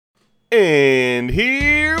And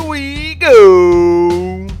here we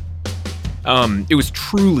go. It was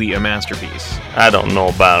truly a masterpiece. I don't know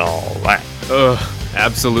about all that.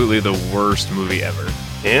 Absolutely the worst movie ever.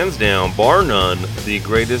 Hands down, bar none, the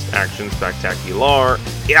greatest action spectacular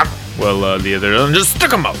ever. Well, the other one, just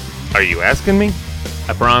stick 'em up. Are you asking me?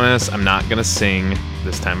 I promise I'm not gonna sing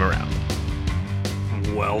this time around.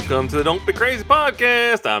 Welcome to the Don't Be Crazy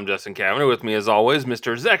podcast. I'm Justin Cavanaugh. With me, as always,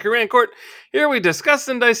 Mr. Zachary Rancourt. Here we discuss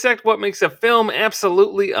and dissect what makes a film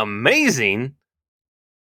absolutely amazing,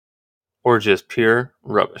 or just pure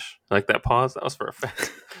rubbish. Like that pause? That was for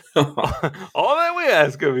effect. All that we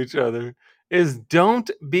ask of each other is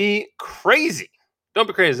don't be crazy. Don't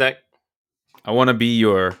be crazy, Zach. I want to be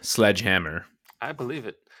your sledgehammer. I believe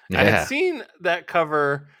it. Yeah. I had seen that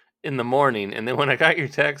cover in the morning, and then when I got your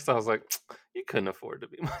text, I was like, you couldn't afford to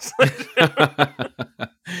be my sledgehammer.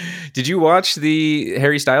 Did you watch the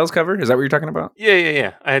Harry Styles cover? Is that what you're talking about?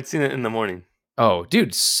 Yeah. I had seen it in the morning. Oh,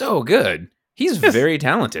 dude, so good. He's very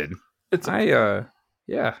talented. I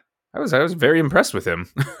was very impressed with him.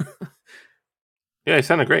 Yeah, he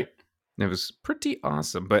sounded great. It was pretty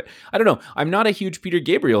awesome, but I don't know. I'm not a huge Peter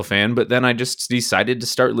Gabriel fan, but then I just decided to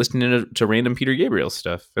start listening to random Peter Gabriel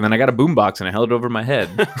stuff, and then I got a boombox and I held it over my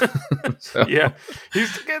head. So. Yeah,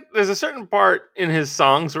 there's a certain part in his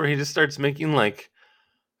songs where he just starts making like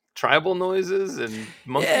tribal noises and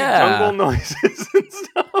monkey jungle noises and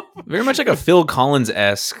stuff. Very much like a Phil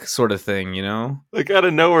Collins-esque sort of thing, you know? Like out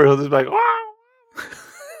of nowhere, he'll just be like, wow.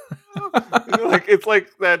 Like it's like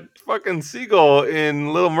that fucking seagull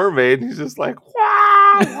in Little Mermaid. He's just like,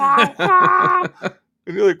 wow.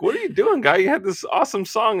 And you're like, what are you doing, guy? You had this awesome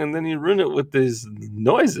song and then you ruin it with these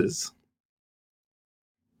noises.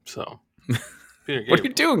 So, Peter Gabriel. What are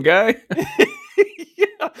you doing, guy?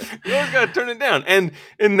 Yeah, you always gotta turn it down. And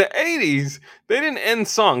in the 80s, they didn't end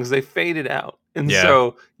songs, they faded out. And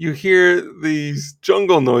so you hear these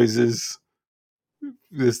jungle noises,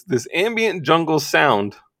 this ambient jungle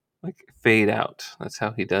sound, like fade out. That's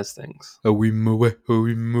how he does things. Yeah, pretty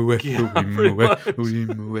much.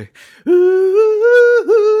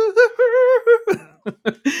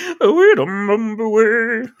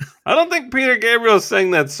 I don't think Peter Gabriel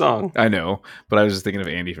sang that song. I know, but I was just thinking of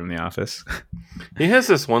Andy from The Office. He has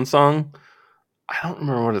this one song. I don't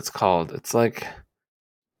remember what it's called. It's like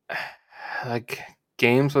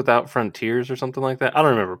Games Without Frontiers or something like that. I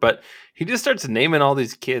don't remember, but he just starts naming all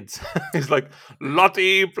these kids. He's like,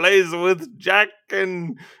 Lottie plays with Jack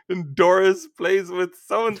and Doris plays with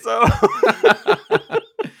so-and-so.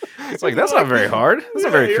 It's like, that's not very hard. That's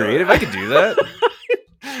not very creative. I could do that.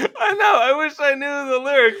 I know. I wish I knew the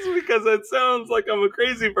lyrics because it sounds like I'm a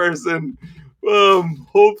crazy person.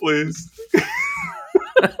 Hold please.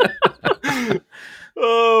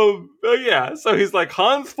 Yeah. So he's like,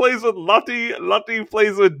 Hans plays with Lottie. Lottie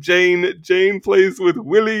plays with Jane. Jane plays with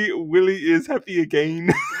Willie. Willie is happy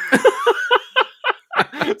again.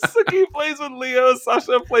 Suki plays with Leo.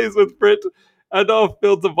 Sasha plays with Britt. Adolf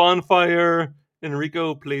builds a bonfire.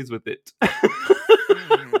 Enrico plays with it.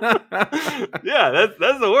 Yeah,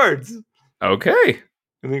 that's the words. Okay.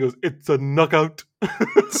 And then he goes, it's a knockout.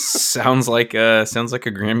 Sounds like a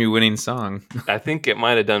Grammy-winning song. I think it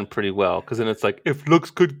might have done pretty well, because then it's like, if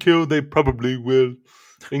looks could kill, they probably will.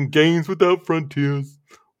 In games without frontiers,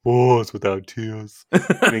 wars without tears.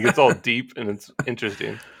 And he gets all deep, and it's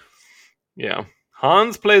interesting.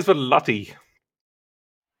 Hans plays with Lottie.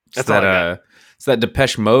 That's it's that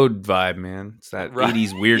Depeche Mode vibe, man. It's that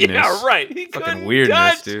 80s weirdness. Yeah, right. He fucking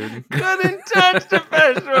weirdness, dude. Couldn't touch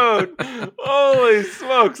Depeche Mode. Holy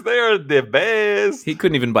smokes, they are the best. He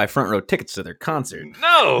couldn't even buy front row tickets to their concert.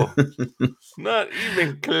 No, not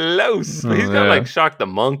even close. But he's got like Shock the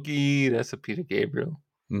Monkey. That's a Peter Gabriel.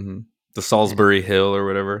 Mm-hmm. The Salisbury Hill or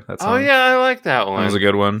whatever. That's I like that one. That was a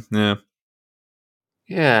good one.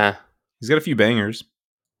 Yeah. He's got a few bangers.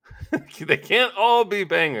 They can't all be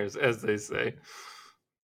bangers, as they say.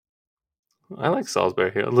 I like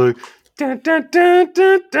Salisbury Hill. Look. Dun, dun, dun,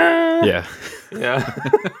 dun, dun. Yeah. Yeah.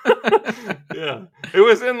 It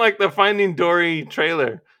was in like the Finding Dory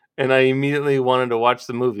trailer, and I immediately wanted to watch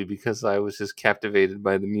the movie because I was just captivated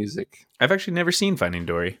by the music. I've actually never seen Finding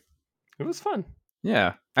Dory. It was fun.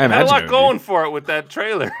 Yeah. I had a lot going for it with that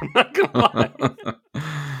trailer. I'm not gonna lie.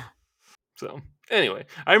 So anyway,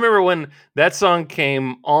 I remember when that song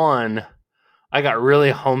came on, I got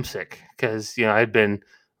really homesick because I'd been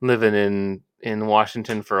living in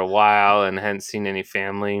Washington for a while and hadn't seen any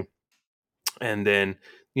family. And then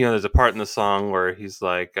there's a part in the song where he's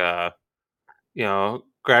like, grab your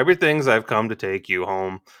things, I've come to take you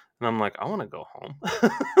home. And I'm like, I want to go home.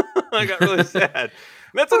 I got really sad.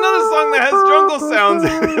 That's another song that has jungle sounds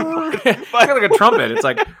in it. It's got like a trumpet. It's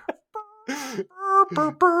like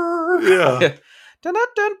Yeah. Dun,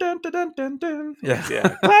 dun, dun, dun, dun, dun, dun. Yeah.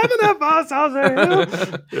 Yeah. Climbing up Osshauser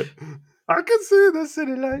Hill. Yeah. I can see the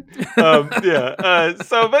city light. But yeah,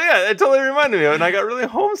 it totally reminded me of it. And I got really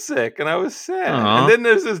homesick and I was sad. Aw. And then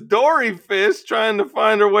there's this Dory fish trying to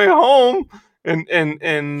find her way home. And She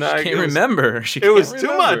can't remember. It was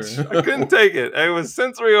too much. I couldn't take it. It was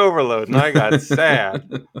sensory overload, and I got sad.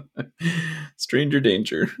 Stranger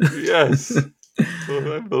danger. Yes.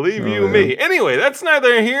 Well, I believe you, yeah. me. Anyway, that's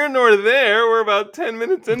neither here nor there. We're about 10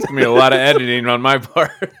 minutes in. It's gonna be a lot of editing on my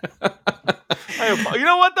part. You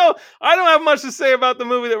know what, though? I don't have much to say about the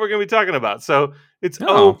movie that we're going to be talking about, so it's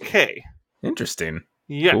okay. Interesting.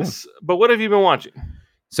 Yes. Cool. But what have you been watching?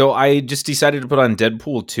 So I just decided to put on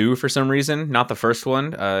Deadpool 2 for some reason, not the first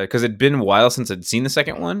one, because it'd been a while since I'd seen the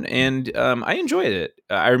second one, and I enjoyed it.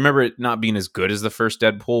 I remember it not being as good as the first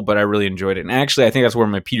Deadpool, but I really enjoyed it. And actually, I think that's where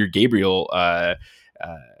my Peter Gabriel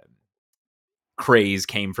craze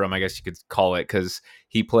came from, I guess you could call it, because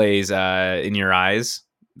he plays In Your Eyes.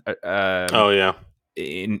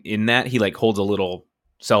 In that, he like holds a little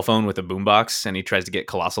cell phone with a boombox, and he tries to get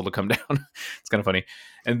Colossal to come down. It's kind of funny.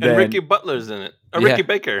 And then Ricky Butler's in it. Ricky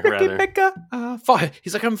Baker, Ricky rather. Baker. Fire.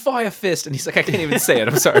 He's like, I'm Fire Fist. And he's like, I can't even say it.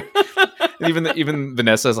 I'm sorry. And even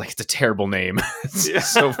Vanessa's like, it's a terrible name. It's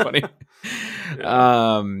so funny.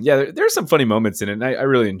 There's some funny moments in it, and I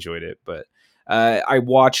really enjoyed it. But I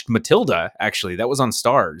watched Matilda, actually. That was on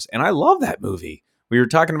Stars. And I love that movie. We were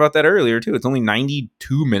talking about that earlier, too. It's only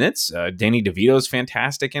 92 minutes. Danny DeVito's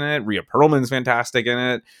fantastic in it. Rhea Perlman's fantastic in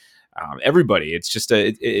it. Everybody. It's just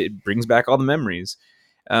it brings back all the memories.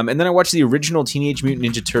 And then I watched the original Teenage Mutant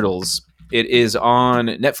Ninja Turtles. It is on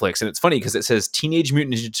Netflix, and it's funny because it says Teenage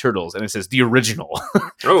Mutant Ninja Turtles, and it says the original.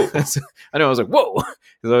 Oh. I know, I was like, whoa!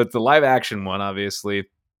 So it's the live-action one, obviously,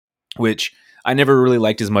 which I never really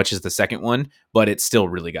liked as much as the second one, but it's still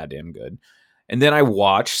really goddamn good. And then I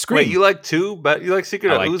watched Scream. Wait, you like 2? But you like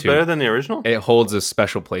Secret of Ooze better than the original? It holds a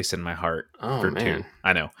special place in my heart for man. 2.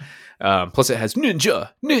 I know. Plus, it has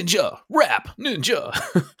ninja, rap,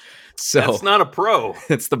 ninja. So that's not a pro.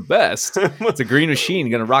 It's the best. It's a green machine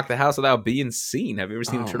going to rock the house without being seen. Have you ever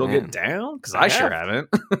seen a turtle get down? Because I sure haven't.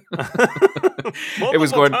 It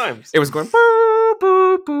was going times. It was going boo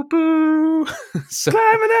boo boo boo. So,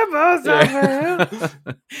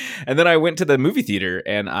 and then I went to the movie theater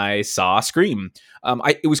and I saw Scream.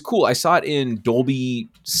 It was cool. I saw it in Dolby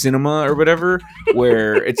Cinema or whatever,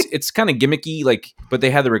 where it's kind of gimmicky, like, but they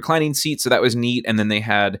had the reclining seat, so that was neat. And then they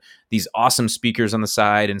had these awesome speakers on the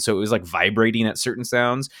side, and so it was like vibrating at certain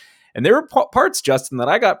sounds. And there were parts, Justin, that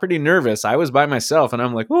I got pretty nervous. I was by myself, and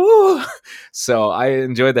I'm like, "Woo!" So I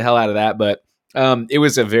enjoyed the hell out of that. But it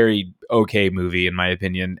was a very okay movie, in my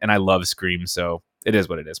opinion, and I love Scream, so it is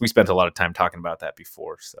what it is. We spent a lot of time talking about that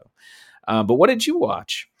before. So, but what did you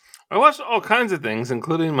watch? I watched all kinds of things,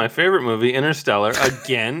 including my favorite movie, Interstellar,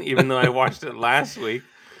 again, even though I watched it last week.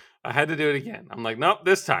 I had to do it again. I'm like, nope,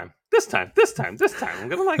 this time. I'm going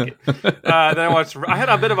to like it. Then I had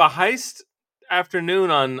a bit of a heist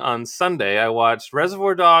afternoon on Sunday. I watched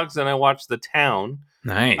Reservoir Dogs and I watched The Town.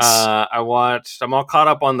 Nice. I'm all caught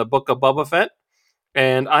up on the Book of Boba Fett.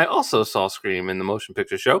 And I also saw Scream in the motion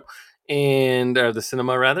picture show, or the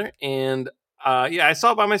cinema rather. And I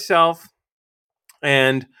saw it by myself.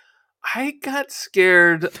 And I got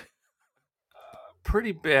scared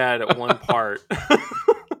pretty bad at one part.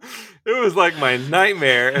 It was like my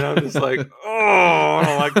nightmare, and I'm just like, oh, I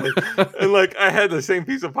don't like this. And like, I had the same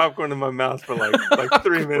piece of popcorn in my mouth for like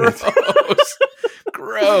 3 minutes.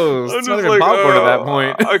 Gross. I'm It's just not even like, popcorn at that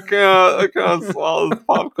point. I can't swallow this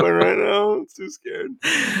popcorn right now. I'm too scared.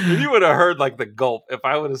 And you would have heard like the gulp if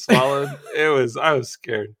I would have swallowed. I was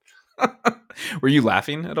scared. Were you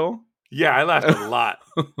laughing at all? Yeah, I laughed a lot.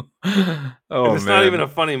 Oh, it's not even a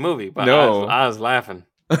funny movie, but no. I was laughing.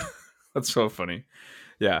 That's so funny.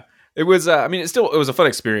 Yeah. It was, it was a fun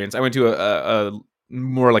experience. I went to a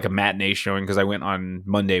more like a matinee showing because I went on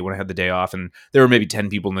Monday when I had the day off, and there were maybe 10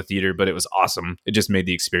 people in the theater, but it was awesome. It just made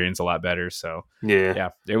the experience a lot better. So yeah,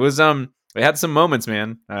 it was, it had some moments,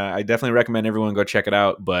 man. I definitely recommend everyone go check it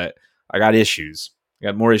out, but I got issues. I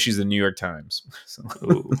got more issues than New York Times. So.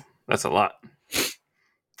 Ooh, that's a lot.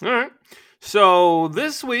 All right. So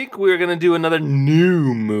this week we're going to do another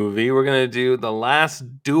new movie. We're going to do The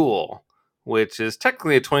Last Duel, which is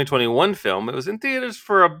technically a 2021 film. It was in theaters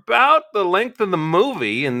for about the length of the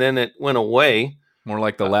movie, and then it went away. More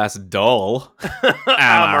like The Last Duel. Am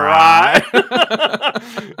I right?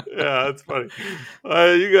 Yeah, that's funny.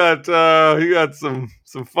 You got some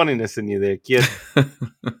funniness in you there, kid.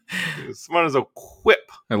 Smart as a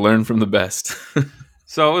whip. I learned from the best.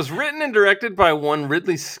 So it was written and directed by one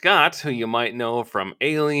Ridley Scott, who you might know from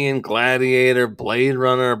Alien, Gladiator, Blade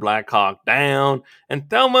Runner, Black Hawk Down, and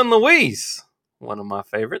Thelma and Louise, one of my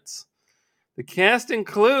favorites. The cast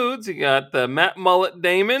includes, you got the Matt Mullet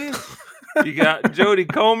Damon, you got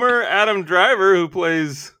Jodie Comer, Adam Driver, who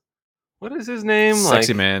plays, what is his name?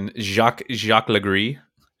 Sexy man, Jacques Legris.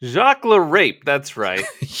 Jacques LaRape, that's right.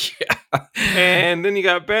 Yeah. And then you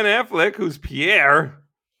got Ben Affleck, who's Pierre,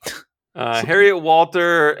 Harriet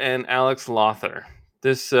Walter, and Alex Lothar.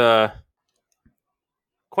 This, quite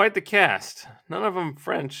the cast. None of them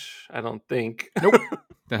French, I don't think. Nope.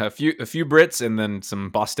 A few Brits and then some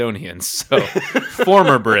Bostonians. So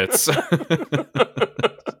former Brits.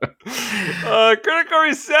 Critical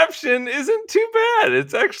reception isn't too bad.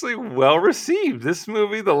 It's actually well received. This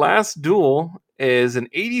movie, The Last Duel, is an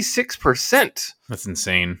 86%. That's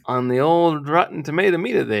insane. On the old Rotten Tomato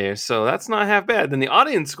meter there. So that's not half bad. Then the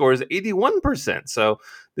audience score is 81%. So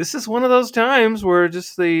this is one of those times where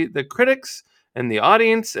just the critics and the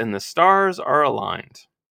audience and the stars are aligned.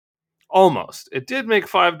 Almost. It did make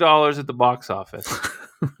 $5 at the box office.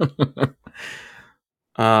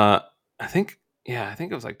 I think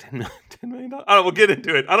it was like $10 million. We'll get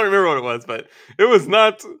into it. I don't remember what it was, but it was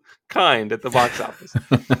not kind at the box office.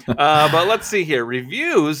 But let's see here.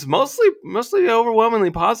 Reviews, mostly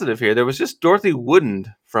overwhelmingly positive here. There was just Dorothy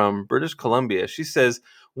Woodend from British Columbia. She says,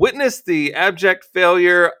 "Witness the abject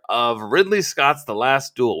failure of Ridley Scott's The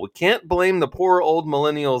Last Duel. We can't blame the poor old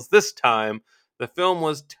millennials this time. The film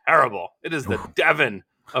was terrible. It is the Devon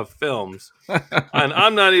of films." And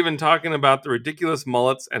I'm not even talking about the ridiculous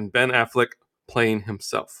mullets and Ben Affleck playing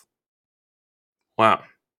himself. Wow.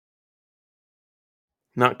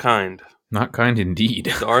 Not kind. Not kind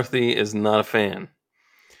indeed. Dorothy is not a fan.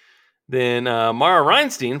 Then Mara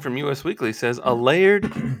Reinstein from US Weekly says, "A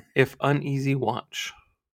layered, if uneasy watch."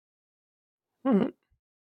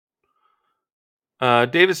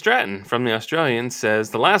 David Stratton from The Australian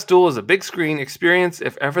says, "The Last Duel is a big screen experience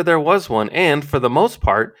if ever there was one, and for the most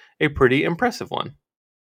part, a pretty impressive one."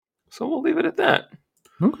 So we'll leave it at that.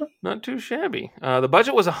 Okay. Not too shabby. The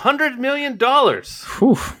budget was $100 million.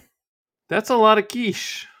 Whew. That's a lot of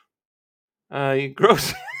quiche. You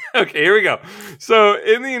gross. Okay, here we go. So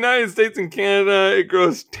in the United States and Canada, it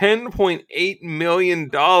grossed $10.8 million.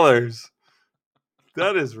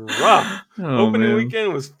 That is rough. Opening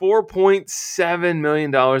weekend was $4.7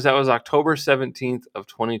 million. That was October 17th of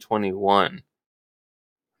 2021.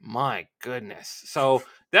 My goodness. So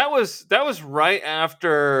that was right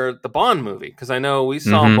after the Bond movie, because I know we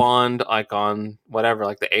saw Bond like on whatever,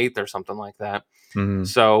 like the 8th or something like that. Mm-hmm.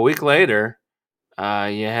 So a week later,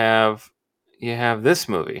 you have this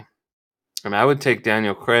movie. I mean, I would take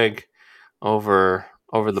Daniel Craig over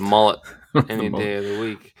the mullet any day of the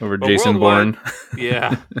week. Over Jason Bourne.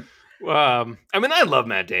 Yeah. I mean, I love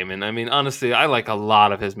Matt Damon. I mean, honestly, I like a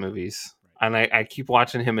lot of his movies. And I keep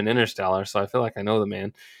watching him in Interstellar, so I feel like I know the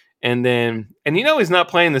man. And he's not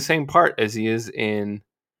playing the same part as he is in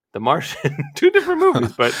The Martian. 2 different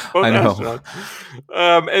movies, but both I know.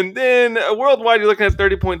 astronauts. And then worldwide, you're looking at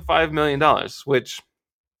 $30.5 million, which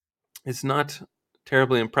is not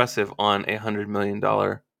terribly impressive on a $100 million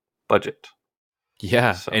budget.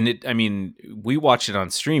 Yeah, So. And we watched it on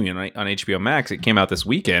streaming on HBO Max. It came out this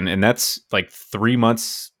weekend, and that's like 3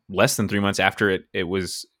 months, less than 3 months after it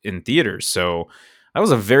was in theaters. So that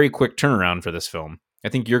was a very quick turnaround for this film. I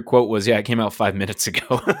think your quote was, "Yeah, it came out 5 minutes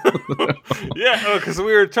ago." Yeah, because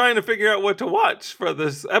we were trying to figure out what to watch for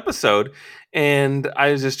this episode, and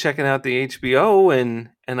I was just checking out the HBO, and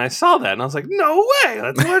I saw that, and I was like, "No way,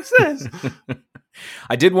 let's watch this."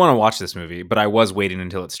 I did want to watch this movie, but I was waiting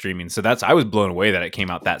until it's streaming. So I was blown away that it came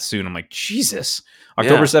out that soon. I'm like, Jesus,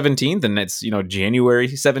 October 17th, and it's January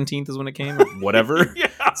 17th is when it came, or whatever. Yeah.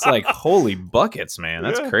 It's like, holy buckets, man,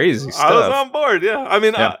 that's crazy stuff. I was on board. Yeah, I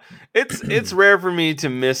mean, it's rare for me to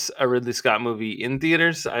miss a Ridley Scott movie in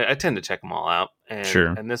theaters. I tend to check them all out, and Sure.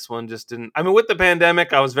 And this one just didn't. I mean, with the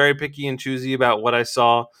pandemic, I was very picky and choosy about what I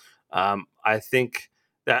saw. I think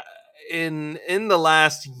that in the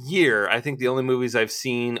last year, I think the only movies I've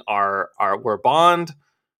seen were Bond,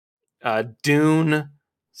 Dune,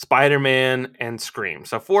 Spider-Man, and Scream.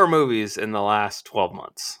 So 4 movies in the last 12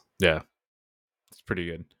 months. Yeah, it's pretty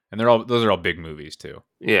good, and those are all big movies too.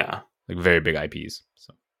 Yeah, like very big IPs.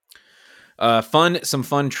 So. Some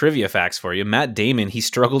fun trivia facts for you. Matt Damon, he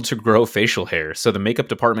struggled to grow facial hair, so the makeup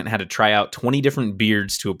department had to try out 20 different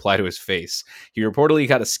beards to apply to his face. He reportedly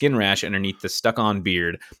got a skin rash underneath the stuck-on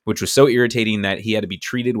beard, which was so irritating that he had to be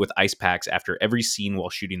treated with ice packs after every scene while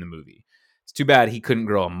shooting the movie. It's too bad he couldn't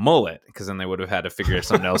grow a mullet, because then they would have had to figure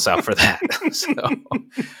something else out for that.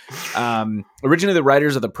 Originally, the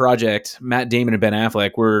writers of the project, Matt Damon and Ben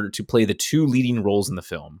Affleck, were to play the two leading roles in the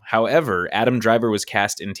film. However, Adam Driver was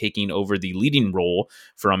cast in taking over the leading role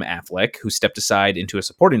from Affleck, who stepped aside into a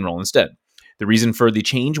supporting role instead. The reason for the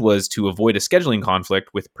change was to avoid a scheduling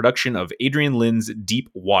conflict with production of Adrian Lynn's Deep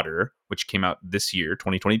Water, which came out this year,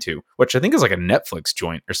 2022, which I think is like a Netflix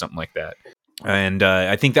joint or something like that. And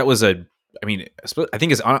I think that was I think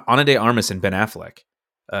it's Ana de Armas and Ben Affleck.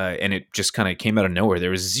 And it just kind of came out of nowhere.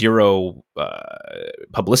 There was zero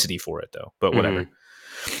publicity for it, though, but whatever.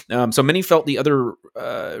 So many felt the other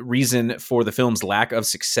reason for the film's lack of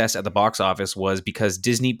success at the box office was because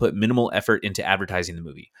Disney put minimal effort into advertising the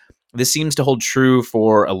movie. This seems to hold true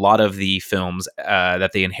for a lot of the films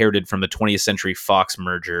that they inherited from the 20th Century Fox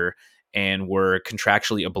merger and were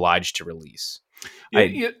contractually obliged to release. I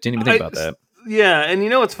didn't even think about that. Yeah, and you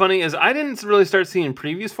know what's funny is I didn't really start seeing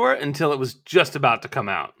previews for it until it was just about to come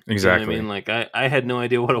out. Exactly. You know what I mean? Like I had no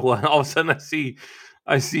idea what it was. All of a sudden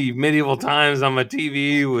I see Medieval Times on my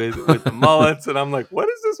TV with the mullets, and I'm like, what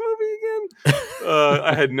is this movie again?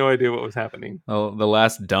 I had no idea what was happening. Oh, The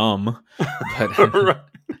Last Dumb. But Right.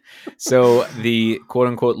 So the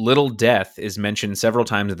quote-unquote little death is mentioned several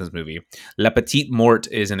times in this movie. La petite mort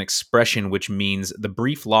is an expression which means the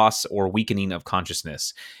brief loss or weakening of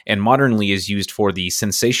consciousness, and modernly is used for the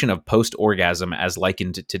sensation of post-orgasm as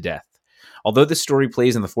likened to death. Although this story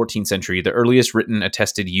plays in the 14th century, the earliest written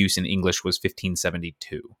attested use in English was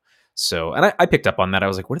 1572. So, and I picked up on that. I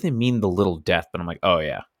was like, what do they mean, the little death? But I'm like, oh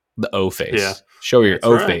yeah, the O face. Yeah. Show your That's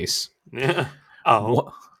O right. face. Yeah.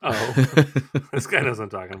 Oh. This guy knows what I'm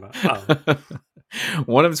talking about. Oh.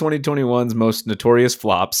 One of 2021's most notorious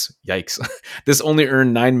flops. Yikes. This only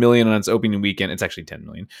earned $9 million on its opening weekend. It's actually $10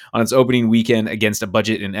 million on its opening weekend against a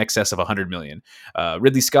budget in excess of $100 million.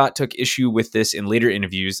 Ridley Scott took issue with this in later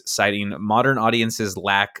interviews, citing modern audiences'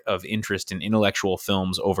 lack of interest in intellectual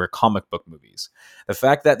films over comic book movies. The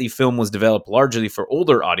fact that the film was developed largely for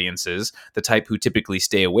older audiences, the type who typically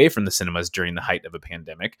stay away from the cinemas during the height of a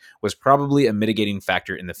pandemic, was probably a mitigating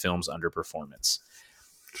factor in the film's underperformance.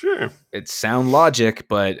 Sure. It's sound logic,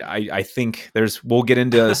 but I think we'll get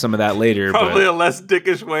into some of that later. Probably a less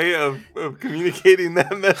dickish way of communicating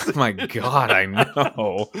that message. Oh my God, I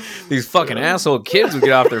know. These fucking asshole kids would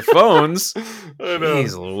get off their phones. I know.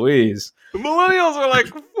 Jeez Louise. The millennials are like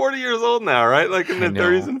 40 years old now, right? Like in their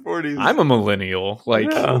 30s and 40s. I'm a millennial. Like,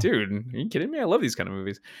 Yeah. dude, are you kidding me? I love these kind of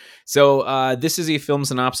movies. So this is a film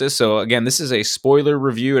synopsis. So again, this is a spoiler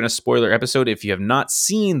review and a spoiler episode. If you have not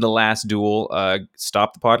seen The Last Duel,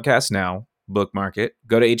 stop the podcast now, bookmark it,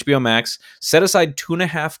 go to HBO Max, set aside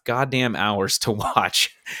 2.5 goddamn hours to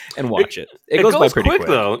watch and watch it. It goes by pretty quick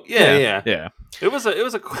though. Yeah. Yeah. It was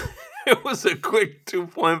a quick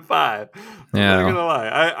 2.5. I'm Yeah. not gonna lie.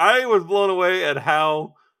 I was blown away at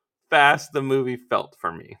how fast the movie felt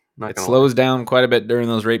for me. It slows down quite a bit during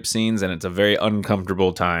those rape scenes, and it's a very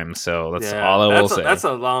uncomfortable time. So that's all I will say. That's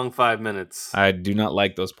a long 5 minutes. I do not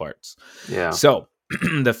like those parts. Yeah. So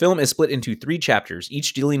the film is split into 3 chapters,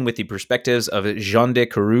 each dealing with the perspectives of Jean de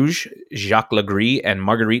Carouge, Jacques Legris, and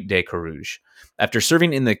Marguerite de Carouge. After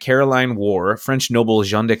serving in the Caroline War, French noble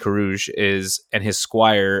Jean de Carouge and his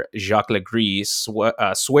squire Jacques Legris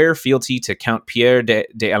swear fealty to Count Pierre de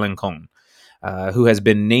Alençon, who has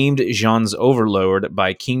been named Jean's overlord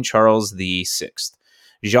by King Charles VI.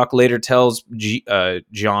 Jacques later tells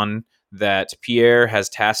Jean that Pierre has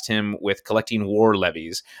tasked him with collecting war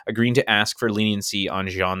levies, agreeing to ask for leniency on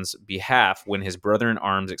Jean's behalf when his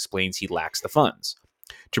brother-in-arms explains he lacks the funds.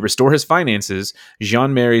 To restore his finances,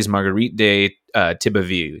 Jean marries Marguerite de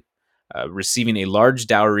Thibauville, receiving a large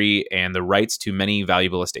dowry and the rights to many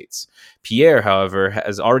valuable estates. Pierre, however,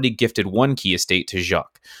 has already gifted one key estate to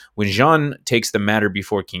Jacques. When Jean takes the matter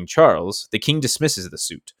before King Charles, the king dismisses the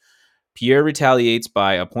suit. Pierre retaliates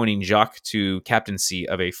by appointing Jacques to captaincy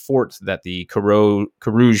of a fort that the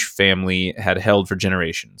Carouge family had held for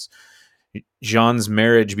generations. Jean's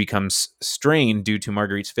marriage becomes strained due to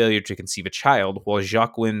Marguerite's failure to conceive a child, while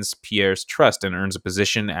Jacques wins Pierre's trust and earns a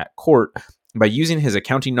position at court by using his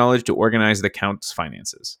accounting knowledge to organize the count's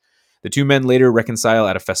finances. The two men later reconcile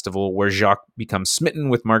at a festival where Jacques becomes smitten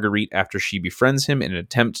with Marguerite after she befriends him in an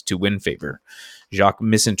attempt to win favor. Jacques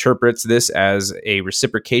misinterprets this as a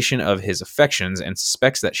reciprocation of his affections and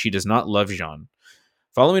suspects that she does not love Jean.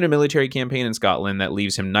 Following a military campaign in Scotland that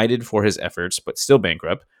leaves him knighted for his efforts, but still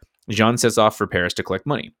bankrupt, Jean sets off for Paris to collect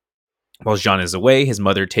money. While Jean is away, his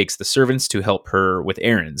mother takes the servants to help her with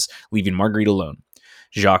errands, leaving Marguerite alone.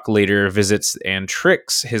 Jacques later visits and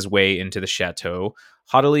tricks his way into the chateau,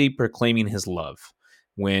 haughtily proclaiming his love.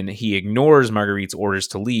 When he ignores Marguerite's orders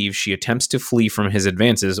to leave, she attempts to flee from his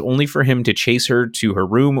advances, only for him to chase her to her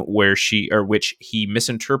room, which he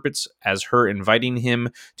misinterprets as her inviting him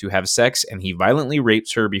to have sex, and he violently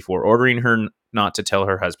rapes her before ordering her not to tell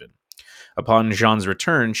her husband. Upon Jean's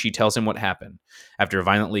return, she tells him what happened. After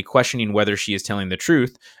violently questioning whether she is telling the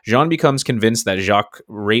truth, Jean becomes convinced that Jacques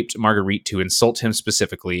raped Marguerite to insult him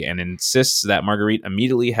specifically, and insists that Marguerite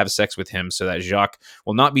immediately have sex with him so that Jacques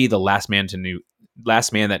will not be the last man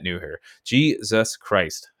that knew her. Jesus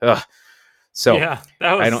Christ. Ugh. So yeah,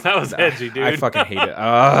 that was edgy, dude. I fucking hate it.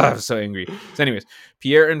 I'm so angry. So, anyways,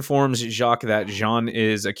 Pierre informs Jacques that Jean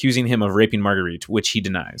is accusing him of raping Marguerite, which he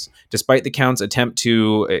denies. Despite the Count's attempt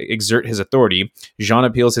to exert his authority, Jean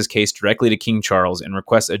appeals his case directly to King Charles and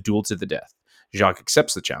requests a duel to the death. Jacques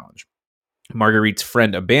accepts the challenge. Marguerite's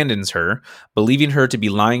friend abandons her, believing her to be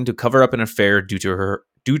lying to cover up an affair due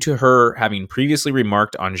to her having previously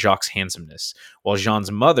remarked on Jacques' handsomeness, while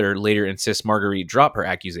Jean's mother later insists Marguerite drop her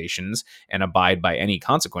accusations and abide by any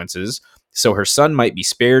consequences, so her son might be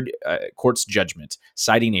spared court's judgment,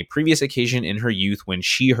 citing a previous occasion in her youth when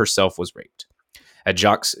she herself was raped. At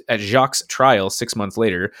Jacques' trial 6 months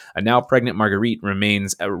later, a now pregnant Marguerite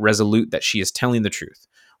remains resolute that she is telling the truth.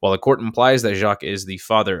 While the court implies that Jacques is the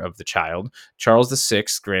father of the child, Charles VI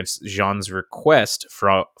grants Jean's request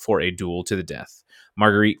for a duel to the death.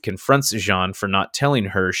 Marguerite confronts Jean for not telling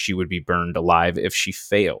her she would be burned alive if he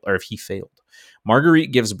failed.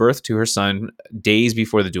 Marguerite gives birth to her son days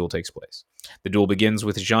before the duel takes place. The duel begins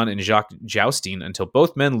with Jean and Jacques jousting until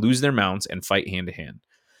both men lose their mounts and fight hand to hand.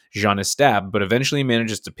 Jean is stabbed, but eventually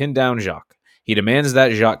manages to pin down Jacques. He demands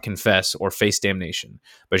that Jacques confess or face damnation,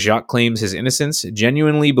 but Jacques claims his innocence,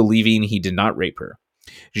 genuinely believing he did not rape her.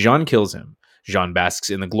 Jean kills him. Jean basks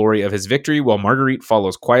in the glory of his victory while Marguerite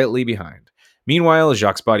follows quietly behind. Meanwhile,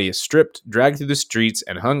 Jacques' body is stripped, dragged through the streets,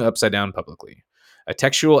 and hung upside down publicly. A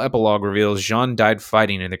textual epilogue reveals Jean died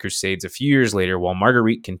fighting in the Crusades a few years later while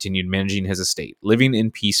Marguerite continued managing his estate, living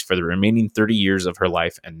in peace for the remaining 30 years of her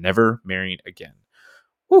life and never marrying again.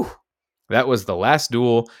 Whew. That was The Last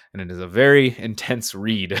Duel, and it is a very intense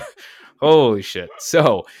read. Holy shit.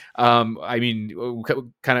 So, we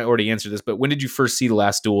kind of already answered this, but when did you first see The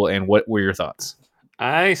Last Duel, and what were your thoughts?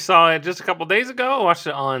 I saw it just a couple days ago. I watched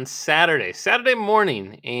it on Saturday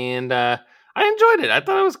morning, and I enjoyed it. I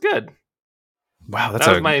thought it was good. Wow, that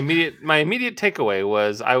was my immediate takeaway.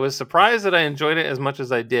 Was I was surprised that I enjoyed it as much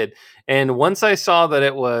as I did, and once I saw that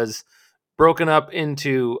it was broken up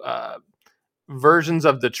into versions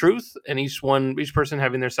of the truth, and each person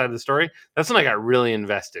having their side of the story, that's when I got really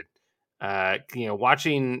invested.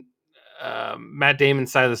 Watching Matt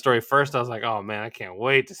Damon's side of the story first, I was like, oh man, I can't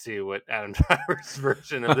wait to see what Adam Driver's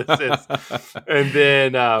version of this is. And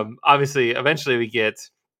then obviously eventually we get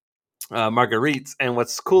Marguerite's, and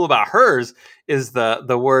what's cool about hers is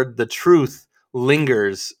the word "the truth"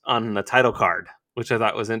 lingers on the title card, which I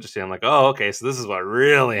thought was interesting. I'm like, oh, okay, so this is what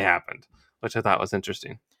really happened, which I thought was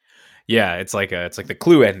interesting. Yeah, it's like the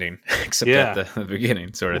Clue ending, except at the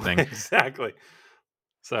beginning, sort of thing. Exactly.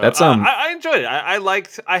 So that's I enjoyed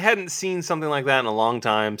it. I hadn't seen something like that in a long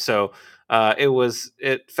time, so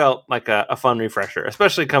it felt like a fun refresher,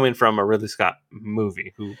 especially coming from a Ridley Scott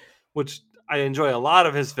movie, which I enjoy a lot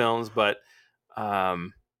of his films, but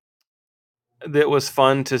it was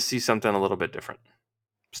fun to see something a little bit different.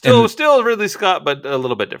 Still Ridley Scott, but a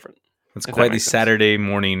little bit different. It's quite the Saturday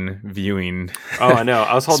morning viewing. Oh, I know.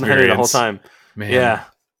 I was holding Henry the whole time. Man. Yeah.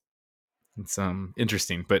 It's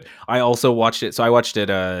interesting. But I also watched it. So I watched it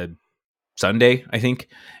Sunday, I think,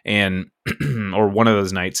 and or one of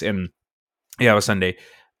those nights. And yeah, it was Sunday.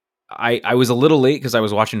 I was a little late because I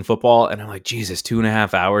was watching football, and I'm like, Jesus,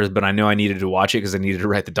 2.5 hours. But I know I needed to watch it because I needed to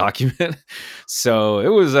write the document. So it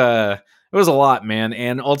was a lot, man.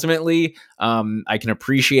 And ultimately, I can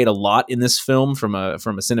appreciate a lot in this film from a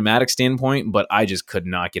cinematic standpoint, but I just could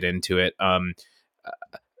not get into it.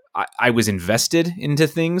 I was invested into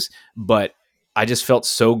things, but I just felt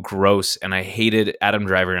so gross, and I hated Adam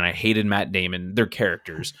Driver and I hated Matt Damon, their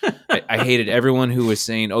characters. I hated everyone who was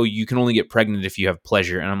saying, "Oh, you can only get pregnant if you have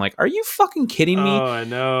pleasure," and I'm like, "Are you fucking kidding me?" Oh, I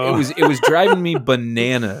know. It was driving me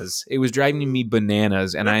bananas. It was driving me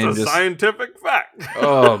bananas, and That's a scientific fact.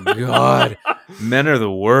 Oh God, men are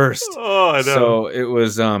the worst. Oh, I know. So it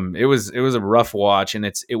was a rough watch, and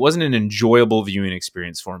it wasn't an enjoyable viewing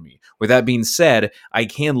experience for me. With that being said, I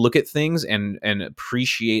can look at things and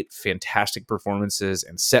appreciate fantastic performances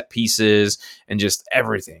and set pieces and just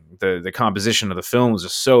everything. The composition of the film was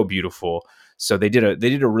just so beautiful. So they did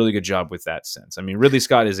a really good job with that sense. I mean, Ridley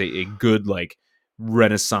Scott is a good, like,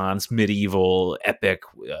 Renaissance, medieval, epic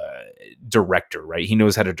director, right? He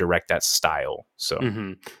knows how to direct that style. So,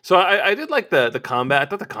 So I did like the combat. I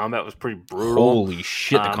thought the combat was pretty brutal. holy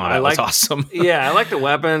shit, the I combat was like, awesome. yeah, I like the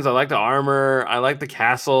weapons. I like the armor. I like the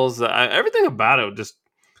castles. Everything about it just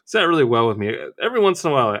sat really well with me. Every once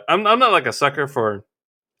in a while, I'm not like a sucker for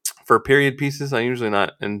period pieces. I usually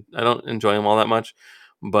not, and I don't enjoy them all that much.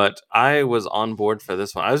 But I was on board for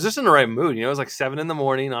this one. I was just in the right mood. You know, it was like 7 a.m.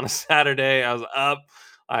 on a Saturday. I was up.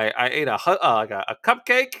 I ate a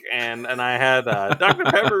cupcake and I had Dr.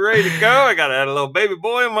 Pepper ready to go. I had a little baby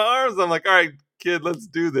boy in my arms. I'm like, all right, kid, let's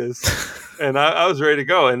do this. And I was ready to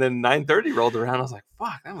go. And then 9:30 rolled around. I was like,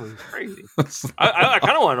 fuck, that was crazy. I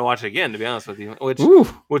kind of wanted to watch it again, to be honest with you,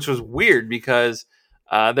 which was weird because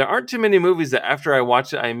there aren't too many movies that after I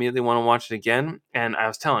watch it, I immediately want to watch it again. And I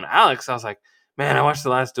was telling Alex, I was like, man, I watched The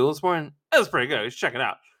Last Duel this morning. That was pretty good. You should check it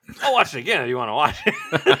out. I'll watch it again if you want to watch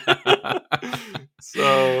it.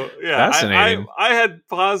 So, yeah, fascinating. I had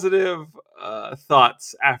positive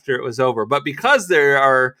thoughts after it was over. But because there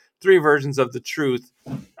are 3 versions of the truth,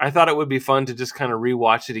 I thought it would be fun to just kind of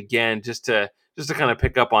rewatch it again just to kind of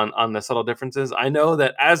pick up on the subtle differences. I know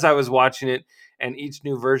that as I was watching it and each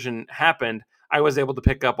new version happened, I was able to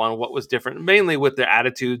pick up on what was different, mainly with the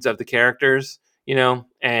attitudes of the characters, you know,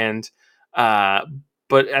 and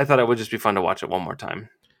but I thought it would just be fun to watch it one more time.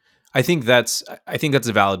 I think that's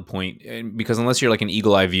a valid point, and because unless you're like an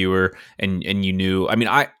eagle eye viewer and you knew, I mean,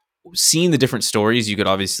 seeing the different stories, you could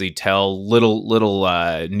obviously tell little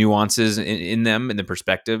nuances in them and the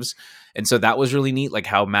perspectives, and so that was really neat. Like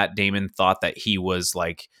how Matt Damon thought that he was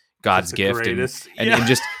like God's gift and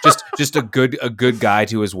just a good guy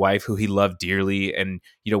to his wife who he loved dearly, and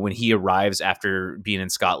you know when he arrives after being in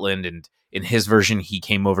Scotland and. In his version, he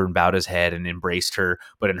came over and bowed his head and embraced her.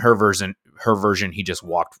 But in her version, he just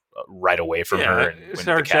walked right away from her. And went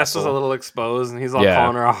her chest was a little exposed, and he's all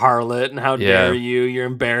calling her a harlot and how dare you? You're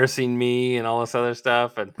embarrassing me and all this other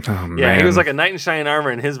stuff. And he was like a knight in shining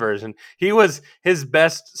armor in his version. He was his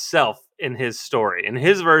best self in his story. In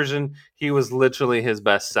his version, he was literally his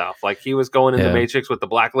best self. Like he was going in the Matrix with the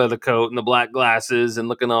black leather coat and the black glasses and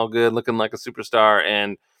looking all good, looking like a superstar.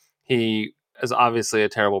 And he is obviously a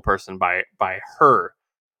terrible person by her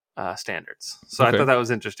standards. So I thought that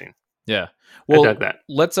was interesting. Yeah. Well, I dug that.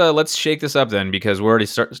 Let's shake this up then because we're already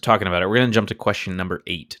talking about it. We're going to jump to question number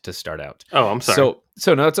 8 to start out. Oh, I'm sorry.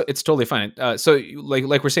 So no, it's totally fine. So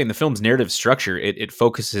like we're saying, the film's narrative structure, it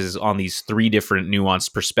focuses on these 3 different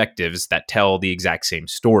nuanced perspectives that tell the exact same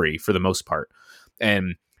story for the most part.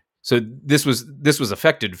 And so this was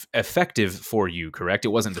effective for you, correct? It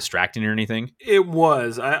wasn't distracting or anything? It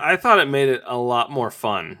was. I thought it made it a lot more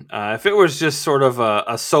fun. If it was just sort of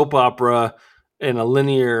a soap opera in a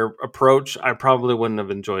linear approach, I probably wouldn't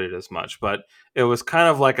have enjoyed it as much. But it was kind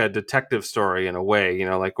of like a detective story in a way, you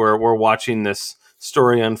know, like we're watching this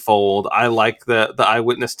story unfold. I like the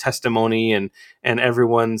eyewitness testimony and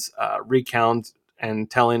everyone's recount and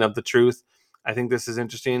telling of the truth. I think this is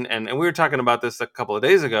interesting. And we were talking about this a couple of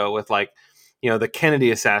days ago with like, you know, the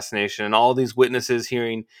Kennedy assassination and all these witnesses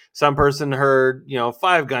hearing some person heard,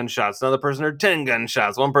 5 gunshots. Another person heard 10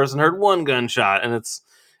 gunshots. One person heard 1 gunshot.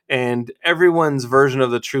 And everyone's version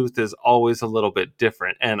of the truth is always a little bit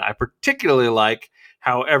different. And I particularly like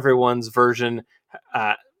how everyone's version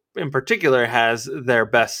in particular has their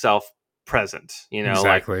best self present,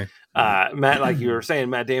 exactly. Matt, like you were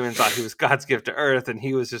saying, Matt Damon thought he was God's gift to earth, and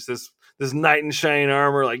he was just this knight in shining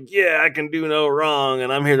armor, like, yeah, I can do no wrong,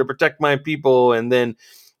 and I'm here to protect my people. And then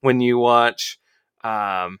when you watch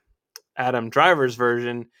Adam Driver's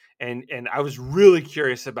version, and I was really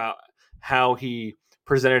curious about how he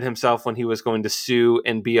presented himself when he was going to sue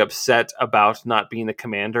and be upset about not being the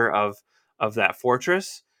commander of that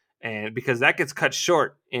fortress. And because that gets cut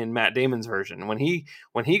short in Matt Damon's version, when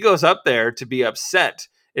he goes up there to be upset,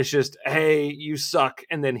 it's just, hey, you suck,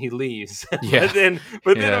 and then he leaves. Yeah.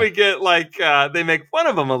 but then we get like they make fun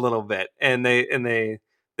of him a little bit, and they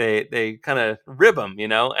kind of rib him,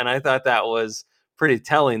 And I thought that was pretty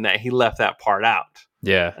telling that he left that part out.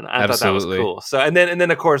 Yeah, and I thought that was cool. So and then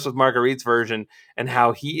of course with Marguerite's version and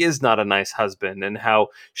how he is not a nice husband and how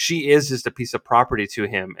she is just a piece of property to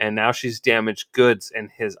him, and now she's damaged goods in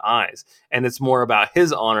his eyes, and it's more about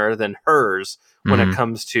his honor than hers when it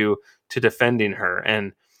comes to defending her.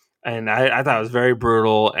 And I thought it was very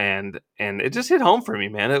brutal, and it just hit home for me,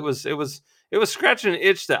 man. It was scratching an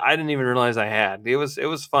itch that I didn't even realize I had. It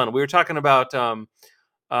was fun. We were talking about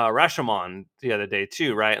Rashomon the other day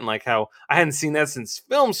too, right? And like how I hadn't seen that since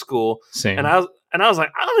film school. Same. And I was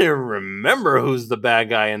like, I don't even remember who's the bad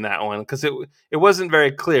guy in that one, because it wasn't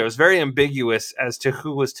very clear. It was very ambiguous as to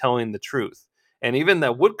who was telling the truth. And even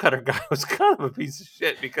that woodcutter guy was kind of a piece of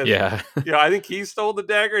shit because, Yeah. I think he stole the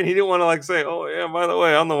dagger and he didn't want to like say, oh yeah, by the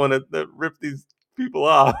way, I'm the one that ripped these people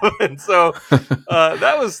off. And so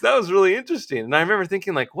that was really interesting. And I remember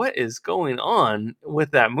thinking like, what is going on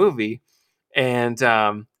with that movie? And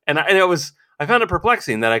I found it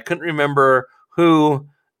perplexing that I couldn't remember who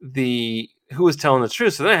was telling the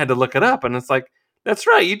truth. So then I had to look it up, and it's like, that's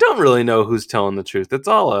right, you don't really know who's telling the truth. It's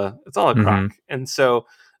all a crock. Mhm. And so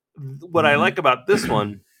what I like about this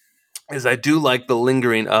one is I do like the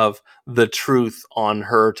lingering of the truth on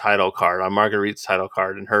her title card, on Marguerite's title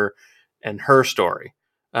card, and her story,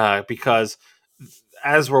 because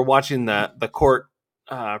as we're watching the court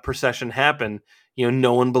procession happen,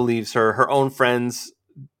 no one believes her. Her own friends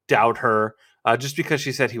doubt her just because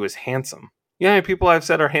she said he was handsome. Yeah, people I've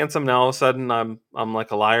said are handsome. Now all of a sudden I'm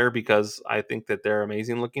like a liar because I think that they're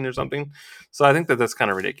amazing looking or something. So I think that that's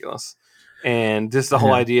kind of ridiculous. And just the whole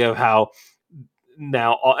Yeah. idea of how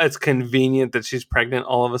now it's convenient that she's pregnant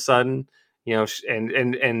all of a sudden,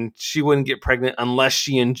 and she wouldn't get pregnant unless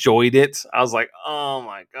she enjoyed it. I was like, oh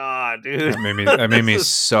my god, dude, That made me This is-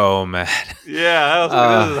 so mad. yeah, I was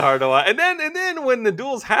like, this is hard to watch. And then when the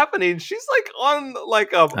duel's happening, she's like on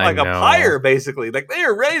like a I a know. pyre, basically. Like they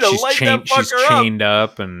are ready to light that fucker She's chained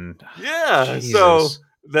up, and yeah, Jesus. so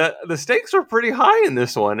the stakes were pretty high in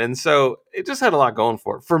this one, and so it just had a lot going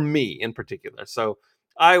for it for me in particular. So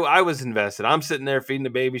I was invested. I'm sitting there feeding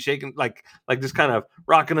the baby, shaking like just kind of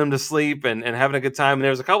rocking him to sleep and having a good time. And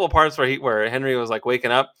there was a couple of parts where Henry was like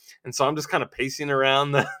waking up, and so I'm just kind of pacing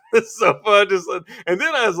around the sofa, and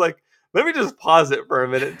then I was like, let me just pause it for a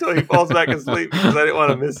minute until he falls back asleep because I didn't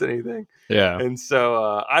want to miss anything. yeah. And so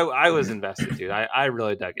I was invested, dude. I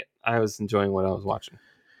really dug it. I was enjoying what I was watching.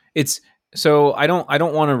 It's so I don't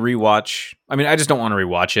want to rewatch. I mean, I just don't want to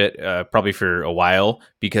rewatch it probably for a while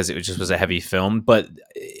because it just was a heavy film. But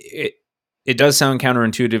it does sound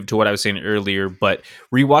counterintuitive to what I was saying earlier. But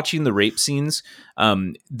rewatching the rape scenes,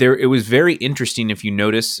 it was very interesting if you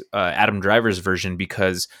notice Adam Driver's version,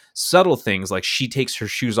 because subtle things like she takes her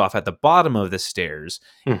shoes off at the bottom of the stairs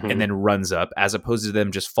and then runs up, as opposed to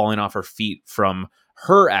them just falling off her feet from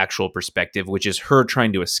her actual perspective, which is her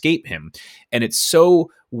trying to escape him. And it's so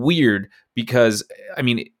weird because, I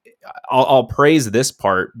mean, I'll praise this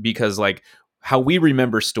part because like how we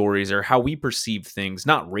remember stories or how we perceive things,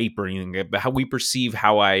 not rape or anything, but how we perceive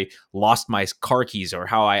how I lost my car keys or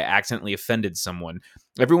how I accidentally offended someone.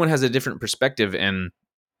 Everyone has a different perspective, and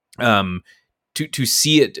to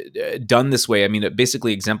see it done this way, I mean, it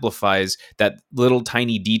basically exemplifies that little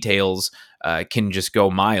tiny details can just go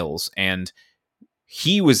miles. And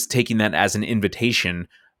he was taking that as an invitation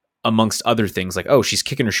amongst other things, like, oh, she's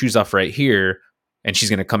kicking her shoes off right here and she's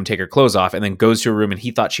going to come take her clothes off, and then goes to her room, and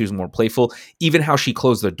he thought she was more playful. Even how she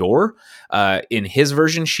closed the door, in his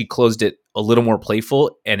version, she closed it a little more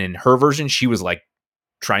playful, and in her version, she was like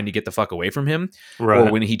trying to get the fuck away from him. Right.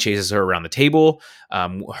 Or when he chases her around the table,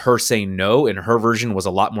 her saying no in her version was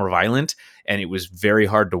a lot more violent, and it was very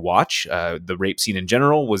hard to watch. The rape scene in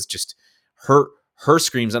general was just her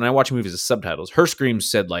screams, and I watch movies with subtitles. Her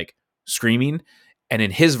screams said like screaming, and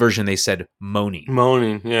in his version they said moaning.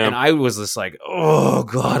 Yeah. And I was just like, oh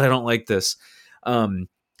god, I don't like this.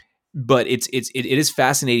 But it is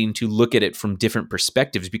fascinating to look at it from different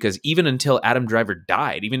perspectives, because even until Adam Driver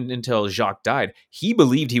died, even until Jacques died, he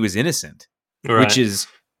believed he was innocent, which is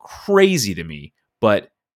crazy to me. But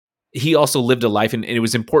he also lived a life, and it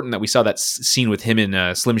was important that we saw that scene with him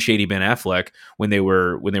and Slim Shady Ben Affleck when they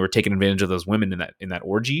were taking advantage of those women in that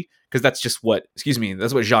orgy, because that's just what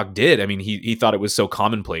Jacques did. I mean, he thought it was so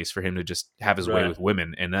commonplace for him to just have his way with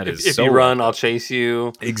women, and that is if so you run, I'll chase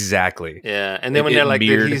you. Exactly. Yeah, and then when they're like,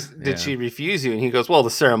 did she refuse you? And he goes, well, the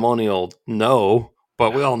ceremonial no.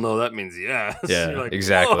 But we all know that means yes. Yeah, you're like,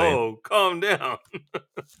 exactly. Oh, calm down.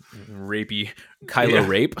 Rapey Kylo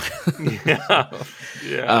rape.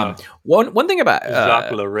 Yeah. One thing about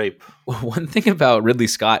Jacques Le Rape. One thing about Ridley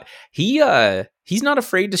Scott, he's not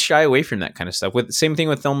afraid to shy away from that kind of stuff. Same thing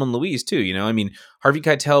with Thelma and Louise too. You know, I mean, Harvey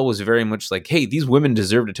Keitel was very much like, hey, these women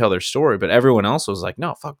deserve to tell their story, but everyone else was like,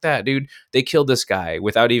 no, fuck that, dude. They killed this guy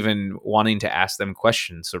without even wanting to ask them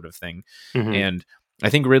questions, sort of thing. Mm-hmm. And I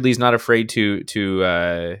think Ridley's not afraid to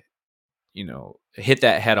hit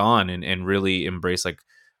that head on and really embrace, like,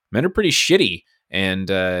 men are pretty shitty, and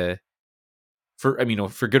for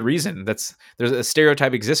good reason. There's a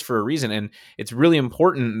stereotype exists for a reason, and it's really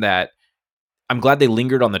important that I'm glad they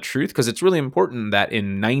lingered on the truth, because it's really important that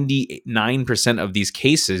in 99% of these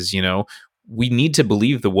cases, we need to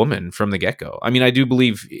believe the woman from the get-go. I mean, I do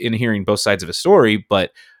believe in hearing both sides of a story, but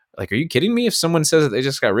like, are you kidding me? If someone says that they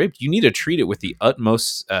just got raped, you need to treat it with the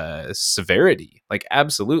utmost severity. Like,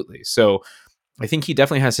 absolutely. So I think he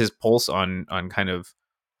definitely has his pulse on kind of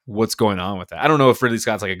what's going on with that. I don't know if Ridley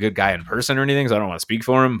Scott's like a good guy in person or anything, so I don't want to speak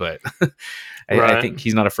for him, but I think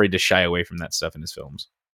he's not afraid to shy away from that stuff in his films.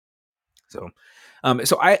 So,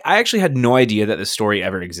 I actually had no idea that this story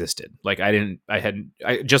ever existed. Like I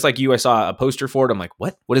just like you, I saw a poster for it. I'm like,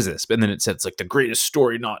 what is this? And then it said it's like the greatest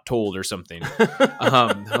story not told or something.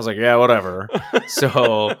 I was like, yeah, whatever.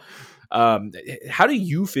 So, how do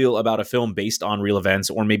you feel about a film based on real events,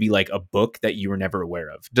 or maybe like a book that you were never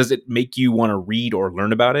aware of? Does it make you want to read or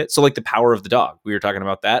learn about it? So like The Power of the Dog, we were talking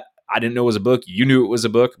about that. I didn't know it was a book. You knew it was a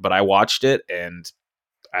book, but I watched it and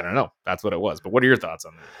I don't know. That's what it was. But what are your thoughts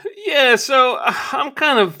on that? Yeah, so I'm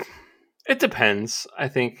kind of. It depends. I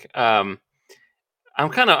think I'm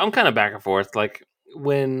kind of back and forth. Like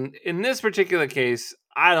when in this particular case,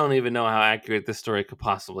 I don't even know how accurate this story could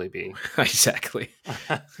possibly be. Exactly.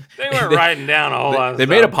 They weren't writing down a whole lot. They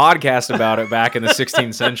made a podcast about it back in the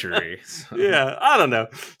 16th century. So. Yeah, I don't know.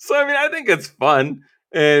 So I mean, I think it's fun,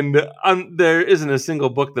 and there isn't a single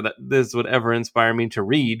book that this would ever inspire me to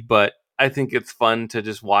read, but I think it's fun to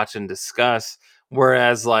just watch and discuss.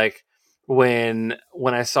 Whereas, like when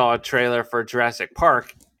I saw a trailer for Jurassic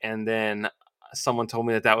Park, and then someone told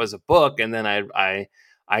me that was a book, and then I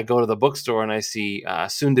go to the bookstore and I see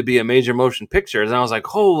soon to be a major motion pictures, and I was like,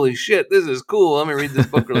 holy shit, this is cool. Let me read this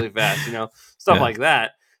book really fast, stuff like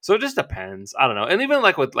that. So it just depends. I don't know. And even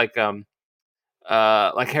like with like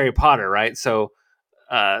Harry Potter, right? So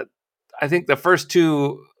I think the first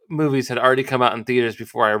two movies had already come out in theaters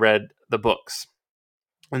before I read the books.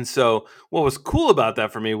 And so what was cool about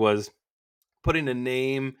that for me was putting a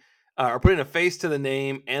name or putting a face to the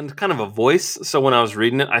name and kind of a voice. So when I was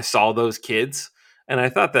reading it, I saw those kids, and I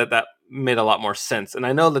thought that made a lot more sense. And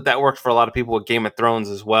I know that worked for a lot of people with Game of Thrones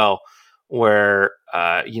as well, where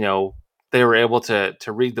they were able to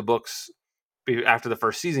read the books after the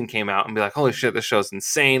first season came out and be like, holy shit, this show's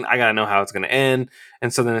insane. I got to know how it's going to end.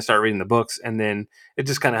 And so then I start reading the books, and then it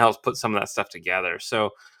just kind of helps put some of that stuff together.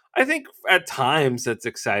 So I think at times it's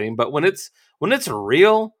exciting, but when it's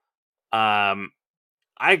real, I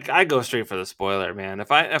go straight for the spoiler, man.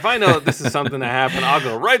 If I know that this is something that happened, I'll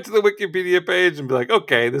go right to the Wikipedia page and be like,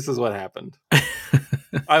 okay, this is what happened.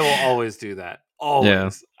 I will always do that.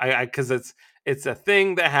 Always. Yeah. Because it's a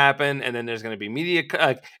thing that happened, and then there's going to be media,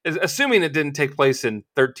 assuming it didn't take place in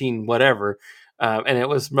 13 whatever, and it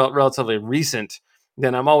was relatively recent.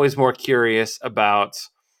 Then I'm always more curious about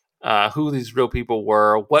who these real people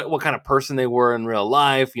were, what kind of person they were in real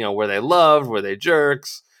life. Were they loved? Were they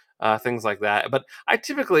jerks? Things like that. But I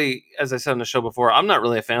typically, as I said on the show before, I'm not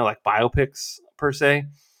really a fan of like biopics per se.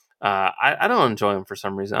 I don't enjoy them for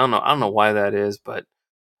some reason. I don't know why that is, but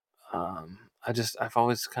I've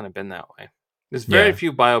always kind of been that way. There's very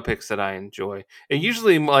few biopics that I enjoy. I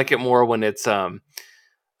usually like it more when it's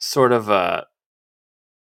sort of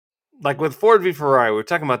like with Ford v Ferrari. We were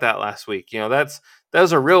talking about that last week.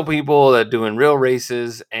 Those are real people that doing real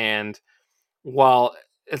races, and while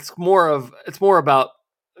it's more about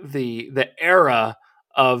the era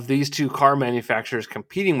of these two car manufacturers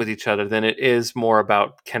competing with each other than it is more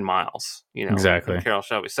about Ken Miles, exactly, and Carroll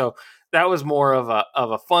Shelby. So that was more of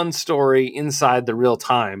a fun story inside the real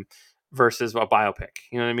time versus a biopic.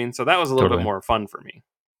 You know what I mean? So that was a little bit more fun for me.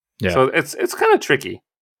 Yeah. So it's kind of tricky.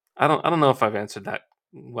 I don't know if I've answered that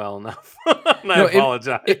well enough. And I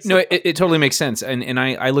apologize. It totally makes sense. And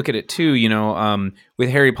I look at it too, with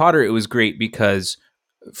Harry Potter, it was great because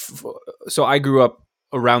so I grew up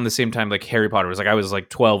around the same time like Harry Potter was. Like I was like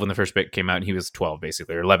 12 when the first book came out, and he was 12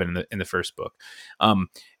 basically, or 11 in the first book. And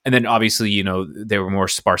then obviously, they were more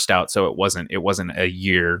sparsed out, so it wasn't a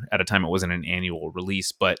year at a time. It wasn't an annual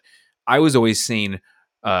release. But I was always saying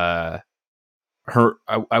her.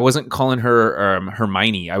 I wasn't calling her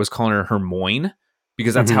Hermione. I was calling her Hermione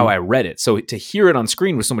because that's how I read it. So to hear it on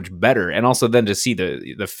screen was so much better, and also then to see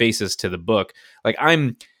the faces to the book. Like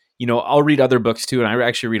I'll read other books too, and I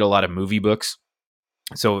actually read a lot of movie books.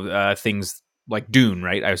 So things like Dune,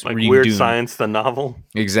 right? I was like reading Weird Dune. Science, the novel.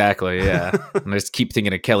 Exactly, yeah. And I just keep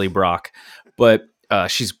thinking of Kelly Brock, but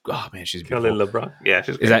she's beautiful. Kelly LeBrock. Yeah,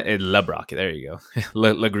 she's great. Is that LeBrock? There you go.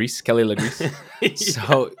 Legreese, Kelly Legreese. Yeah.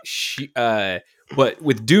 So she, but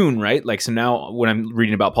with Dune, right? Like, so now when I'm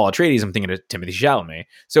reading about Paul Atreides, I'm thinking of Timothée Chalamet.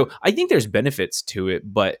 So I think there's benefits to it,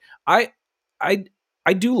 but I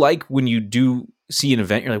do like when you do see an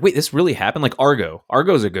event, you're like, wait, this really happened? Like Argo.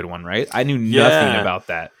 Argo's a good one, right? I knew nothing about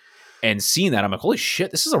that. And seeing that, I'm like, holy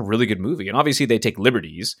shit, this is a really good movie. And obviously they take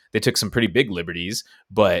liberties. They took some pretty big liberties,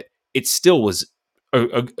 but it still was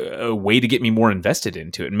a way to get me more invested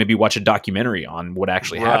into it, and maybe watch a documentary on what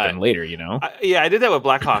actually happened later. I did that with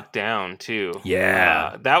Black Hawk Down too.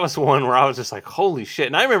 Yeah. That was one where I was just like, holy shit.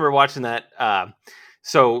 And I remember watching that.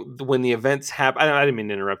 So when the events happened, I didn't mean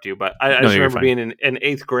to interrupt you, but I just remember being in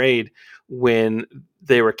 8th grade when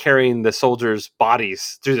they were carrying the soldiers'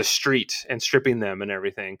 bodies through the street and stripping them and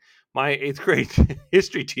everything. My 8th grade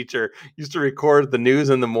history teacher used to record the news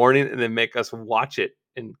in the morning and then make us watch it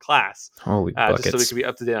in class. Holy buckets. Just so we could be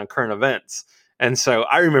up to date on current events. And so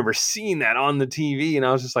I remember seeing that on the TV, and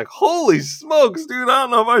I was just like, holy smokes, dude, I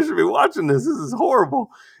don't know if I should be watching this. This is horrible.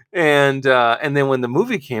 And then when the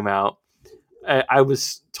movie came out, I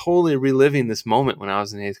was totally reliving this moment when I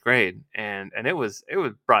was in 8th grade. And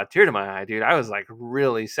it brought a tear to my eye, dude. I was like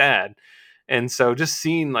really sad. And so just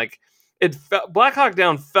seeing like Black Hawk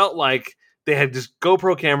Down felt like they had just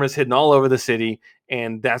GoPro cameras hidden all over the city.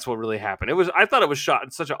 And that's what really happened. I thought it was shot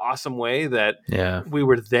in such an awesome way that we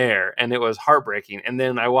were there, and it was heartbreaking. And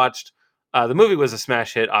then I watched, the movie was a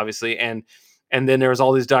smash hit, obviously. And then there was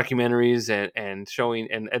all these documentaries and showing,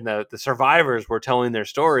 and the survivors were telling their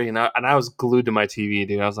story. And I was glued to my TV,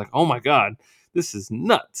 dude. I was like, oh my God, this is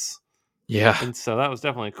nuts. Yeah. And so that was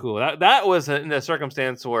definitely cool. That was in a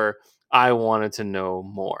circumstance where I wanted to know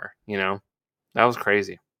more, that was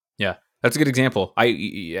crazy. Yeah. That's a good example.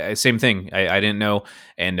 Same thing. I didn't know,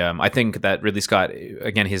 and I think that Ridley Scott,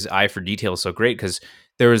 again, his eye for detail is so great, because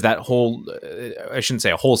there was that whole, I shouldn't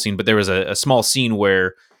say a whole scene, but there was a small scene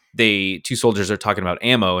where two soldiers are talking about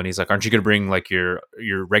ammo, and he's like, "Aren't you going to bring like your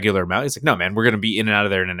regular amount?" He's like, "No, man, we're going to be in and out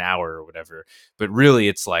of there in an hour or whatever." But really,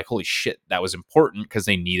 it's like, holy shit, that was important because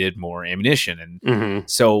they needed more ammunition, and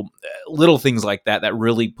so little things like that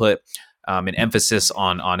really put an emphasis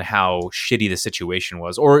on how shitty the situation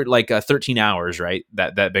was, or like 13 Hours, right?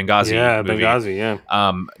 That Benghazi movie. Benghazi, yeah.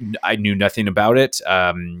 I knew nothing about it.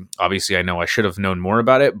 Obviously, I know I should have known more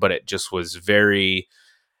about it, but it just was very.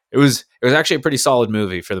 It was actually a pretty solid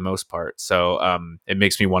movie for the most part. So it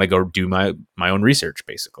makes me want to go do my own research,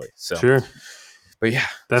 basically. So sure. But yeah,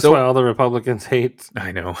 that's why all the Republicans hate.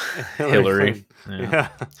 I know Hillary. Yeah.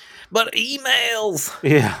 But emails.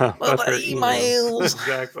 Yeah. But emails.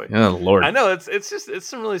 Exactly. Oh Lord. I know it's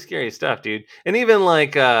some really scary stuff, dude. And even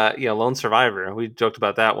like Lone Survivor. We joked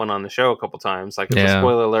about that one on the show a couple times. Like it's a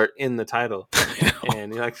spoiler alert in the title.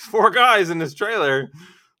 And you're like 4 guys in this trailer.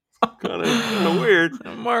 Kind of weird.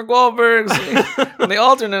 Mark Wahlberg's the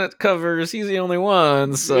alternate covers. He's the only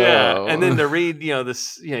one. So yeah, and then to read,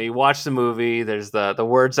 this, you watch the movie. There's the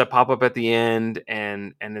words that pop up at the end,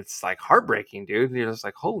 and it's like heartbreaking, dude. You're just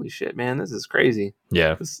like, holy shit, man, this is crazy.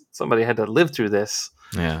 Yeah, somebody had to live through this.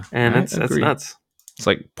 Yeah, and that's nuts. It's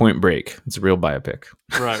like Point Break. It's a real biopic.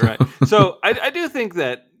 Right. So I do think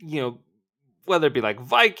that whether it be like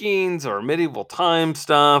Vikings or medieval time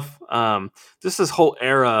stuff, just this whole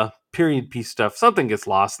era period piece stuff, something gets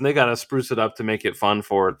lost, and they got to spruce it up to make it fun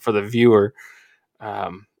for the viewer.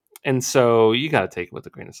 And so you got to take it with a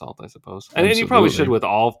grain of salt, I suppose. And you probably should with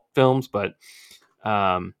all films, but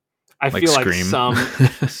I feel Scream.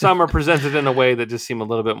 like some are presented in a way that just seem a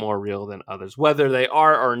little bit more real than others. Whether they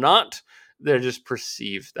are or not, they're just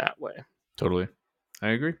perceived that way. Totally. I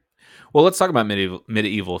agree. Well, let's talk about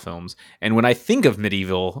medieval films. And when I think of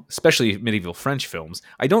medieval, especially medieval French films,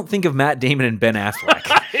 I don't think of Matt Damon and Ben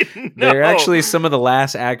Affleck. They're actually some of the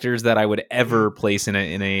last actors that I would ever place in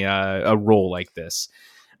a role like this.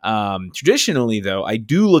 Traditionally, though, I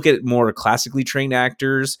do look at more classically trained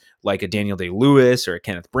actors like a Daniel Day-Lewis or a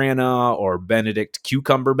Kenneth Branagh or Benedict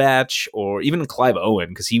Cumberbatch or even Clive Owen,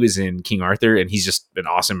 because he was in King Arthur and he's just an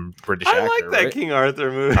awesome British actor. I like that King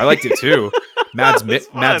Arthur movie. I liked it too. Mads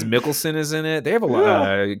Mikkelsen is in it. They have a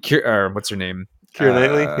lot. What's her name? Keira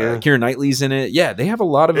Knightley. Yeah. Keira Knightley's in it. Yeah, they have a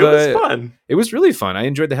lot of. It was fun. It was really fun. I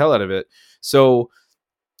enjoyed the hell out of it. So,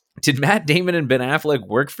 did Matt Damon and Ben Affleck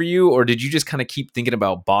work for you, or did you just kind of keep thinking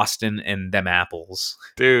about Boston and them apples?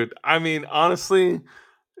 Dude, I mean, honestly,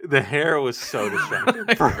 the hair was so distracting.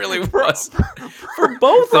 It really was. For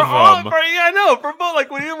both of them. Yeah, I know. For both,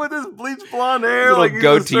 like when he with his bleached blonde hair, like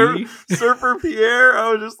goatee, Surfer Pierre,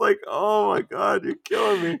 I was just like, oh my God, you're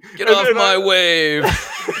killing me. Get off my wave.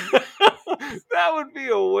 That would be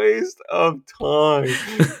a waste of time.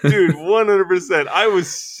 Dude, 100%. I was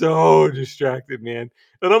so distracted, man.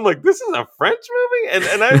 And I'm like, this is a French movie?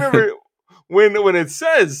 And I remember when it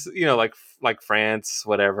says, like France,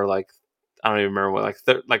 whatever, like, I don't even remember what, like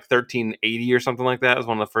 1380 or something like that was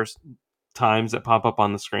one of the first times that pop up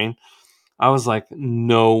on the screen. I was like,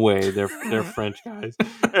 no way, they're French guys.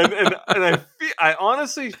 And I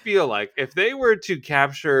honestly feel like if they were to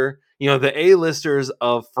capture, the A-listers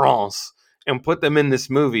of France and put them in this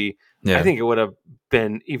movie, I think it would have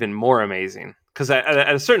been even more amazing. because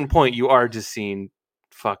at a certain point you are just seeing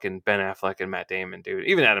fucking Ben Affleck and Matt Damon, dude.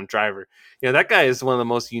 Even Adam Driver. That guy is one of the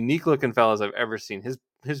most unique looking fellas I've ever seen.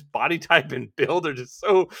 His body type and build are just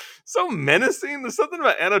so menacing. There's something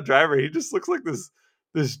about Adam Driver. He just looks like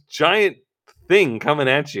this giant thing coming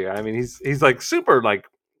at you. I mean, he's like super like,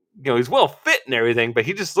 he's well fit and everything, but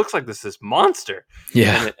he just looks like this monster.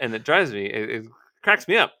 Yeah. And it drives me. It cracks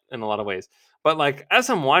me up in a lot of ways. But like as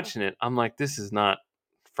I'm watching it, I'm like, this is not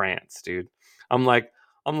France, dude. I'm like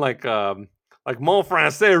Mon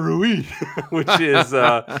Français Rouy, which is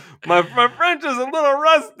my French is a little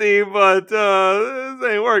rusty, but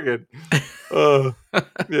this ain't working.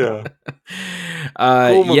 Yeah.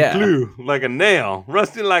 Yeah. Like a nail,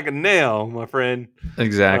 rusty like a nail, my friend.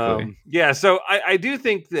 Exactly. Yeah. So I do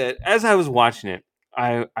think that as I was watching it,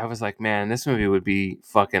 I was like, man, this movie would be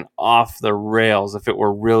fucking off the rails if it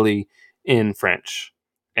were really in French,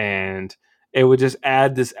 and it would just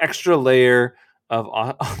add this extra layer of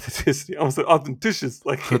authenticity. I was like authenticous,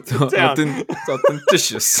 like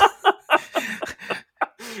Authenticious.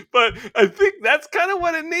 But I think that's kind of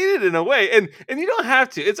what it needed in a way. And you don't have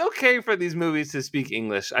to. It's okay for these movies to speak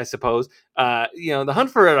English, I suppose. The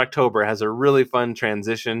Hunt for Red October has a really fun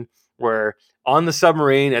transition where on the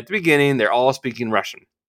submarine at the beginning they're all speaking Russian,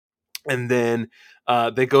 and then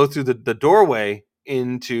they go through the doorway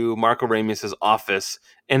into Marco Ramis's office,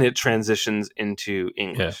 and it transitions into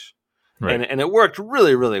English. Yeah. Right. And it worked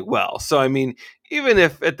really, really well. So I mean, even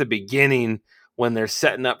if at the beginning when they're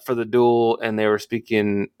setting up for the duel and they were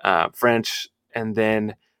speaking French, and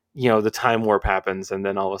then the time warp happens, and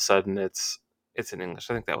then all of a sudden it's in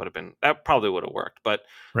English, I think that probably would have worked. But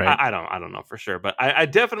right. I don't know for sure. But I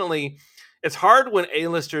definitely, it's hard when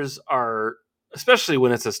A-listers are, especially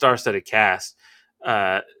when it's a star-studded cast,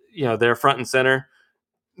 they're front and center.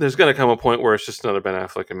 There's going to come a point where it's just another Ben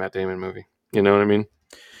Affleck and Matt Damon movie. You know what I mean?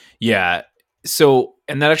 Yeah. So,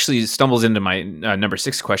 and that actually stumbles into my number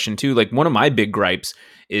 6 question too. Like one of my big gripes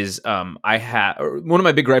is one of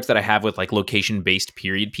my big gripes that I have with like location-based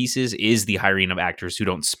period pieces is the hiring of actors who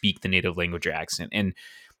don't speak the native language or accent. And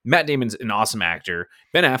Matt Damon's an awesome actor.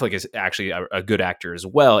 Ben Affleck is actually a good actor as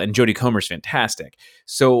well. And Jodie Comer's fantastic.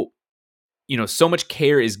 So, so much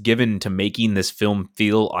care is given to making this film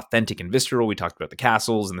feel authentic and visceral. We talked about the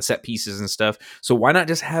castles and the set pieces and stuff. So why not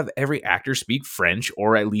just have every actor speak French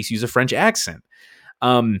or at least use a French accent?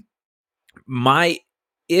 My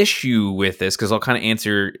issue with this, because I'll kind of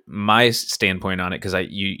answer my standpoint on it, because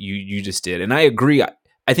you just did, and I agree.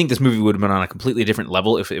 I think this movie would have been on a completely different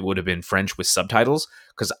level if it would have been French with subtitles,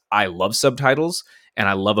 because I love subtitles and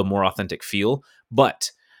I love a more authentic feel.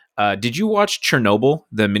 But did you watch Chernobyl,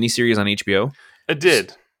 the miniseries on HBO? I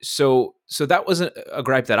did. So that was a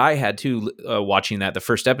gripe that I had too, watching the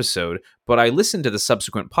first episode. But I listened to the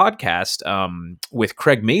subsequent podcast with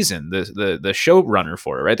Craig Mazin, the showrunner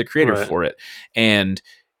for it, right, the creator for it, and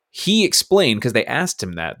he explained, because they asked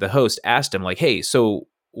him that, the host asked him like, "Hey, so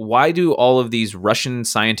why do all of these Russian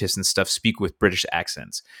scientists and stuff speak with British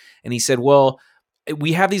accents?" And he said, "Well,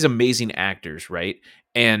 we have these amazing actors, right,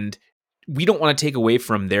 and we don't want to take away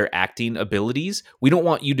from their acting abilities. We don't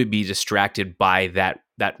want you to be distracted by that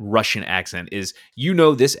Russian accent. Is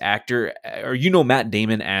this actor, or Matt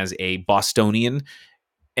Damon as a Bostonian,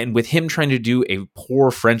 and with him trying to do a poor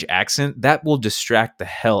French accent, that will distract the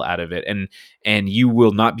hell out of it, and you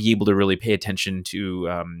will not be able to really pay attention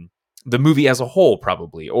to the movie as a whole,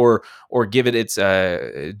 probably, or give it its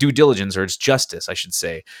due diligence or its justice, I should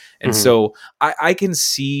say." And so I can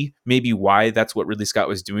see maybe why that's what Ridley Scott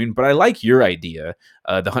was doing, but I like your idea,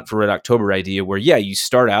 the Hunt for Red October idea, where you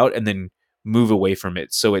start out and then move away from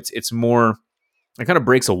it, so it's more, it kind of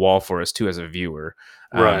breaks a wall for us too as a viewer,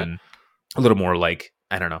 right? A little more like,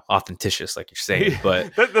 I don't know, authenticicious, like you're saying.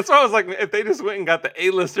 But that's why I was like, if they just went and got the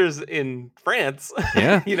A-listers in France,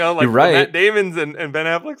 yeah, like you're right, Matt Damon's and Ben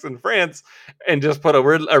Affleck's in France, and just put a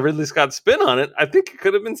Ridley Scott spin on it, I think it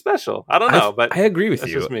could have been special. I don't know, but I agree with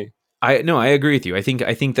that's you. Just me. I agree with you. I think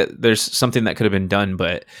that there's something that could have been done,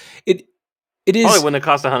 but it is probably wouldn't have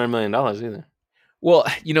cost $100 million either. Well,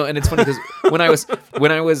 and it's funny because when I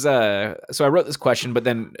was so I wrote this question, but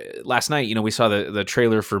then last night, we saw the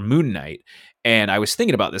trailer for Moon Knight, and I was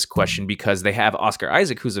thinking about this question because they have Oscar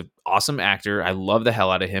Isaac, who's an awesome actor. I love the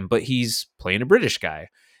hell out of him, but he's playing a British guy,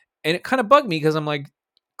 and it kind of bugged me because I'm like,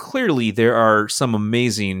 clearly there are some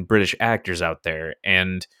amazing British actors out there,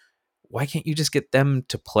 and why can't you just get them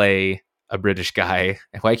to play a British guy?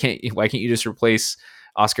 Why can't you just replace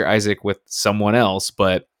Oscar Isaac with someone else?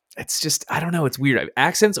 But it's just, I don't know. It's weird.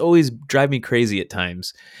 Accents always drive me crazy at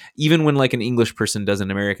times, even when like an English person does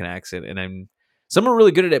an American accent, and some are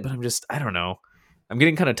really good at it, but I don't know. I'm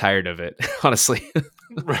getting kind of tired of it, honestly.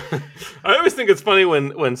 I always think it's funny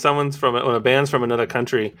when when a band's from another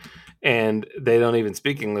country and they don't even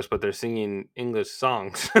speak English, but they're singing English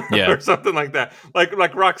songs Yeah. or something like that. Like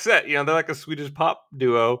Roxette, you know, they're like a Swedish pop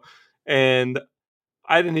duo, and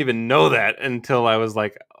I didn't even know that until I was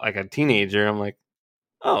like a teenager. I'm like,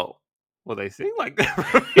 oh, well, they sing like that.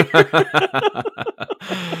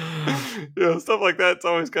 You know, stuff like that's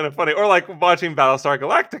always kind of funny. Or like watching Battlestar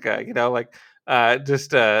Galactica, you know, like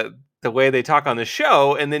just the way they talk on the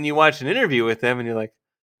show, and then you watch an interview with them, and you're like,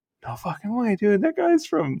 no fucking way, dude, that guy's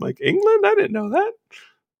from like England. I didn't know that.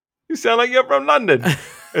 You sound like you're from London,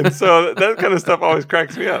 and so that kind of stuff always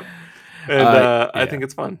cracks me up, and I think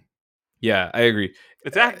it's fun. Yeah, I agree.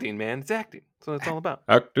 It's acting, man. It's acting. That's what it's all about.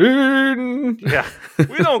 Acting. Yeah,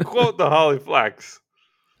 we don't quote the Holly Flax.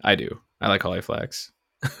 I do. I like Holly Flax.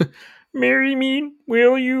 Marry me,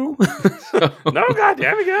 will you? No,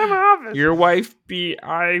 goddamn it, get out of my office. Your wife be,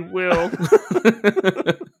 I will.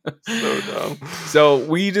 So dumb. So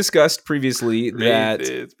we discussed previously that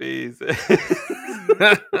Pieces.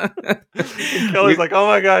 Kelly's like, oh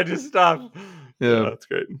my god, just stop. Yeah. That's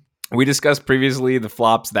great. We discussed previously the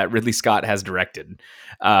flops that Ridley Scott has directed.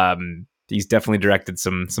 He's definitely directed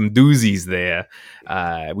some doozies there.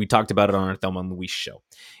 We talked about it on our Thelma and Louise show.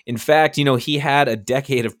 In fact, you know, he had a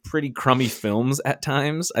decade of pretty crummy films at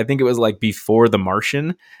times. I think it was like before The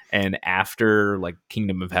Martian and after like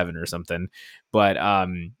Kingdom of Heaven or something. But,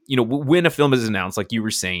 you know, when a film is announced, like you were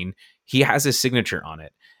saying, he has his signature on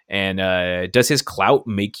it. And does his clout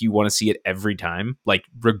make you want to see it every time? Like,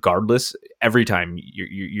 regardless, every time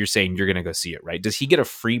you're saying you're going to go see it, right? Does he get a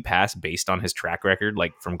free pass based on his track record,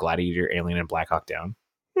 like from Gladiator, Alien, and Black Hawk Down?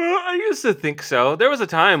 Well, I used to think so. There was a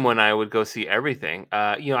time when I would go see everything.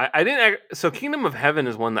 You know, I didn't. So, Kingdom of Heaven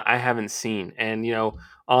is one that I haven't seen. And, you know,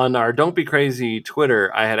 on our Don't Be Crazy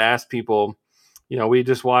Twitter, I had asked people, you know, we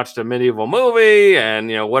just watched a medieval movie. And,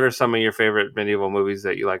 you know, what are some of your favorite medieval movies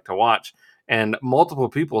that you like to watch? And multiple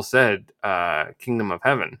people said Kingdom of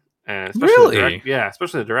Heaven, and especially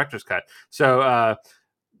especially the director's cut. So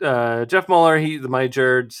Jeff Mueller, my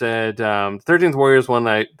Jerd, said 13th Warrior is one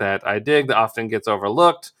that I dig that often gets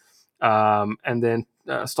overlooked. And then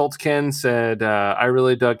Stoltz Ken said I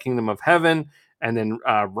really dug Kingdom of Heaven. And then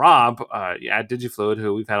Rob at DigiFluid,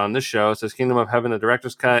 who we've had on this show, says Kingdom of Heaven, the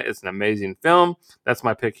director's cut. It's an amazing film. That's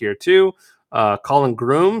my pick here too. Colin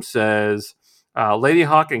Groom says Lady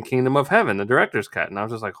Hawk and Kingdom of Heaven, the director's cut, and I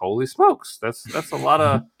was just like, "Holy smokes, that's a lot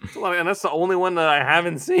of, and that's the only one that I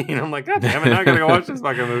haven't seen." I'm like, "God damn it, now I gotta go watch this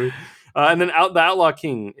fucking movie." And then The Outlaw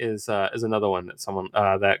King is another one that someone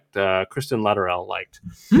that Kristen Luttrell liked,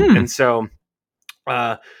 and so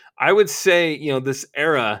I would say, you know, this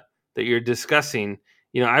era that you're discussing.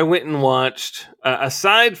 You know, I went and watched,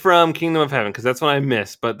 aside from Kingdom of Heaven, because that's what I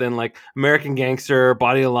missed, but then like American Gangster,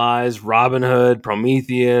 Body of Lies, Robin Hood,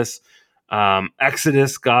 Prometheus,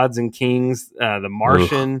 Exodus, Gods and Kings, The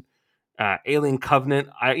Martian, Alien Covenant.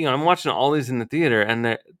 I'm watching all these in the theater,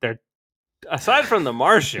 and they're aside from The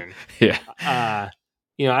Martian, you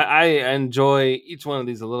know, I enjoy each one of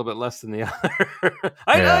these a little bit less than the other.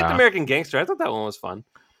 I liked American Gangster. I thought that one was fun.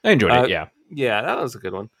 I enjoyed it. Yeah, that was a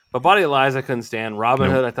good one. But Body of Lies, I couldn't stand.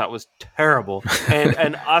 Robin Hood, I thought was terrible.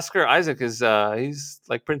 And Oscar Isaac is he's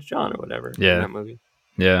like Prince John or whatever in that movie.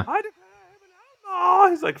 Yeah. Oh,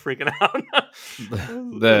 he's like freaking out.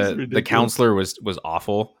 The counselor was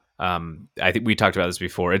awful. I think we talked about this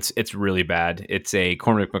before. It's really bad. It's a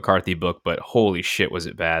Cormac McCarthy book, but holy shit, was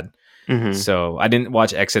it bad. Mm-hmm. So I didn't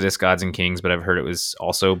watch Exodus, Gods and Kings, but I've heard it was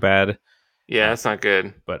also bad. Yeah, that's not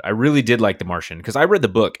good. But I really did like The Martian because I read the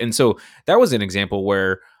book. And so that was an example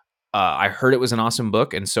where I heard it was an awesome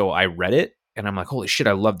book. And so I read it and I'm like, holy shit,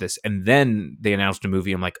 I love this. And then they announced a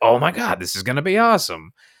movie. I'm like, oh my God, this is going to be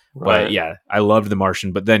awesome. Right. But yeah, I loved The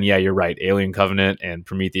Martian. But then, yeah, you're right. Alien Covenant and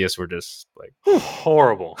Prometheus were just like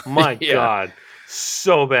horrible. My God.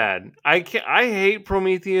 So bad. I hate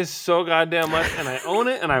Prometheus so goddamn much, and I own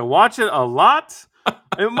it and I watch it a lot.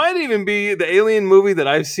 It might even be the Alien movie that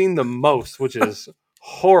I've seen the most, which is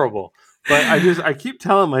horrible. But I keep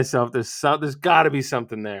telling myself there's got to be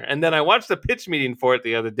something there. And then I watched the pitch meeting for it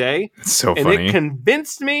the other day. It's so and funny. It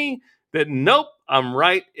convinced me that nope, I'm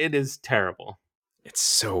right. It is terrible. It's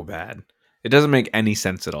so bad. It doesn't make any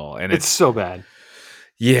sense at all. And it's so bad.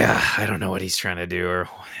 Yeah, I don't know what he's trying to do, or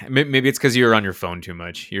maybe it's because you're on your phone too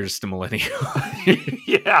much. You're just a millennial.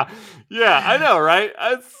 yeah, I know, right?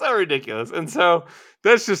 It's so ridiculous, and so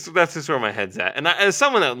that's just where my head's at. And as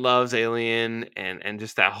someone that loves Alien and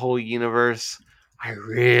just that whole universe, I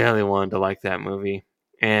really wanted to like that movie,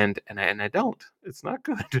 and I don't. It's not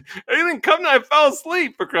good. Alien Covenant, I fell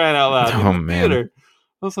asleep for crying out loud. Oh man. Theater.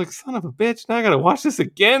 I was like, son of a bitch, now I gotta watch this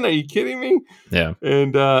again. Are you kidding me? Yeah.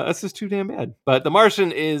 And that's just too damn bad. But The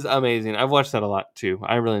Martian is amazing. I've watched that a lot too.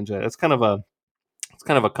 I really enjoy it. It's kind of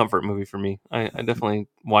a comfort movie for me. I definitely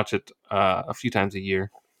watch it a few times a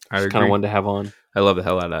year. I Just kind of agree. one to have on. I love the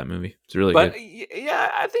hell out of that movie. It's really But good.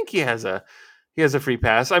 yeah, I think he has a free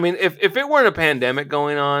pass. I mean, if it weren't a pandemic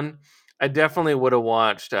going on, I definitely would have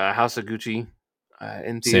watched House of Gucci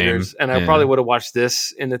in Same. theaters, and I Yeah. probably would have watched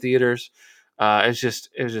this in the theaters. It was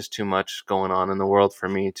just too much going on in the world for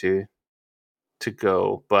me to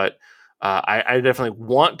go. But I definitely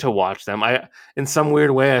want to watch them. In some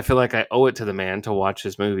weird way, I feel like I owe it to the man to watch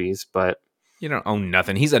his movies. But You don't own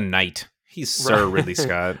nothing. He's a knight. He's Sir Ridley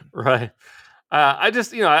Scott. right. I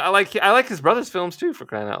just, I like his brother's films too, for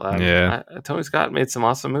crying out loud. Yeah. Tony Scott made some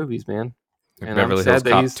awesome movies, man. And I'm Beverly sad Hills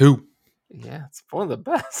that Cop he's 2. Yeah, it's one of the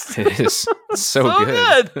best. It is so So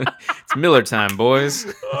good. good. It's Miller time, boys.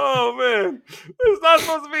 Oh man, there's not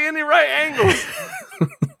supposed to be any right angles.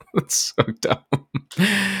 It's so dumb.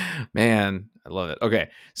 Man, I love it. Okay.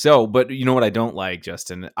 So, but you know what I don't like,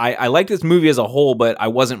 Justin? I like this movie as a whole, but I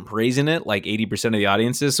wasn't praising it like 80% of the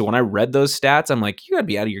audiences. So when I read those stats, I'm like, you gotta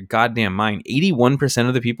be out of your goddamn mind. 81%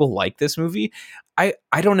 of the people like this movie.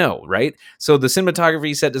 I don't know, right? So the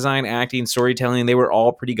cinematography, set design, acting, storytelling, they were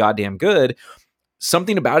all pretty goddamn good.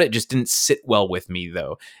 Something about it just didn't sit well with me,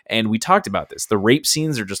 though. And we talked about this. The rape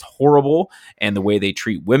scenes are just horrible, and the way they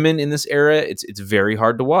treat women in this era, it's very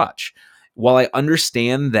hard to watch. While I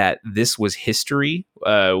understand that this was history,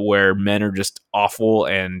 where men are just awful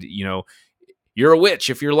and, you're a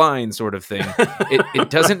witch if you're lying sort of thing,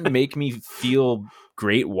 it doesn't make me feel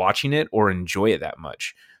great watching it or enjoy it that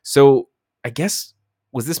much. So I guess,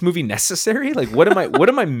 was this movie necessary? Like, what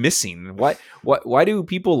am I missing? Why do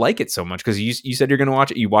people like it so much? Because you said you're going to watch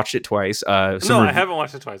it. You watched it twice. I haven't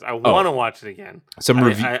watched it twice. I want to watch it again.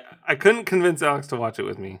 I couldn't convince Alex to watch it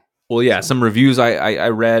with me. Well, yeah, some reviews I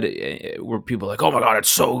read where people are like, "Oh my god, it's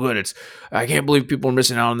so good! I can't believe people are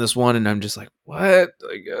missing out on this one," and I'm just like, "What?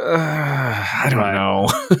 Like, I don't know."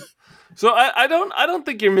 So I don't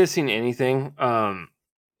think you're missing anything.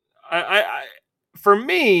 For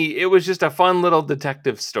me, it was just a fun little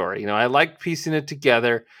detective story. I like piecing it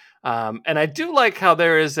together, and I do like how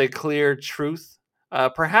there is a clear truth.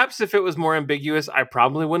 Perhaps if it was more ambiguous, I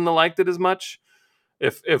probably wouldn't have liked it as much.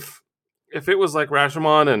 If it was like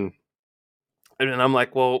Rashomon and I'm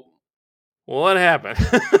like, well, what happened?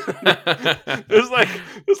 there's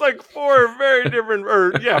like four very different,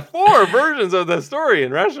 four versions of the story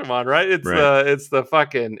in Rashomon, right? It's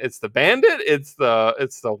the bandit, it's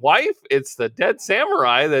the wife, it's the dead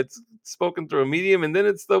samurai that's spoken through a medium, and then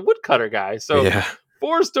it's the woodcutter guy. So yeah.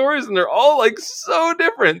 4 stories, and they're all like so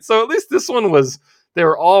different. So at least this one they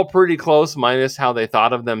were all pretty close, minus how they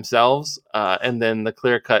thought of themselves, and then the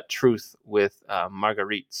clear-cut truth with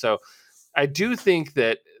Marguerite. So I do think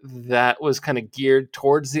that was kind of geared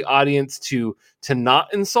towards the audience to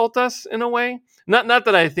not insult us in a way. Not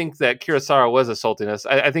that I think that Kurosawa was assaulting us.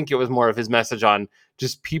 I think it was more of his message on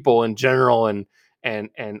just people in general,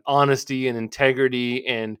 and honesty and integrity,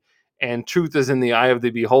 and truth is in the eye of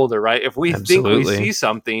the beholder, right? If we think we see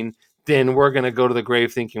something, then we're going to go to the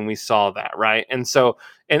grave thinking we saw that, right? And so,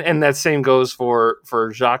 and that same goes for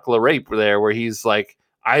Jacques Larape there, where he's like,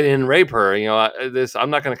 I didn't rape her.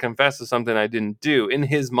 I'm not going to confess to something I didn't do. In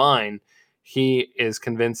his mind, he is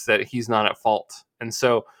convinced that he's not at fault. And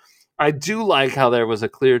so I do like how there was a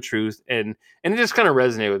clear truth, and it just kind of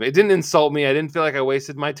resonated with me. It didn't insult me. I didn't feel like I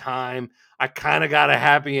wasted my time. I kind of got a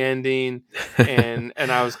happy ending, and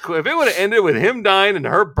I was cool. If it would have ended with him dying and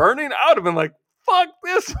her burning, I would have been like, fuck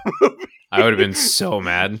this movie. I would have been so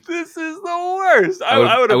mad. This is the worst.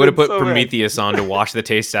 I would have put so Prometheus on to wash the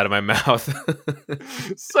taste out of my mouth.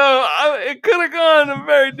 So it could have gone a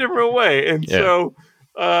very different way. And so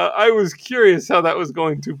I was curious how that was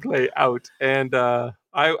going to play out. And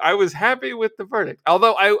I was happy with the verdict.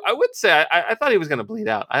 Although I would say I thought he was going to bleed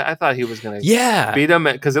out. I thought he was going to beat him,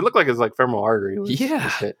 because it looked like it was like femoral artery was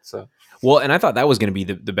hit. So. Well, and I thought that was going to be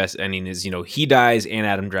the best ending is, he dies and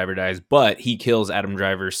Adam Driver dies, but he kills Adam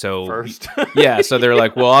Driver. So first. So they're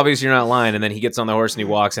like, well, obviously you're not lying. And then he gets on the horse and he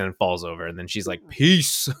walks in and falls over. And then she's like,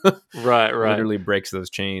 peace. Right. Literally breaks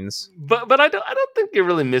those chains. But I don't think you're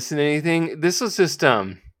really missing anything. This was just,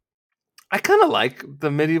 I kind of like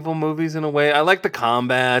the medieval movies in a way. I like the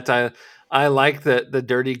combat. I like the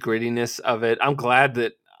dirty grittiness of it. I'm glad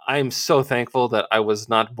that I'm so thankful that I was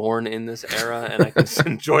not born in this era and I can just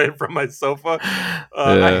enjoy it from my sofa.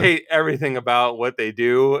 I hate everything about what they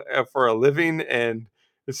do for a living, and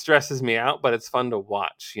it stresses me out, but it's fun to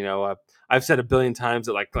watch. I've said a billion times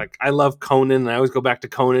that like I love Conan, and I always go back to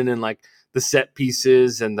Conan and like set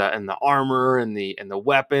pieces and the armor and the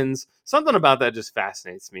weapons. Something about that just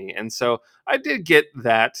fascinates me, and so I did get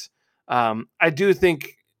that. I do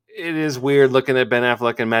think it is weird looking at Ben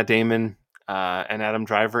Affleck and Matt Damon and Adam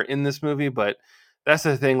Driver in this movie, but that's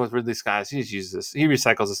the thing with Ridley Scott. He just uses he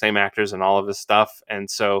recycles the same actors in all of his stuff, and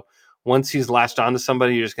so once he's latched onto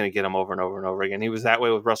somebody, you're just going to get him over and over and over again. He was that way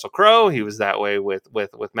with Russell Crowe. He was that way with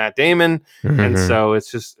Matt Damon, and so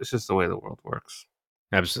it's just the way the world works.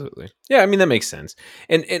 Absolutely. Yeah, I mean, that makes sense.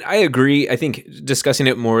 And I agree. I think discussing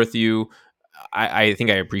it more with you, I think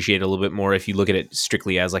I appreciate it a little bit more if you look at it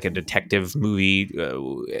strictly as like a detective movie.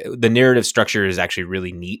 The narrative structure is actually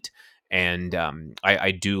really neat. And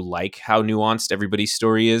I do like how nuanced everybody's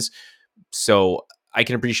story is. So I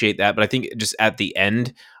can appreciate that. But I think just at the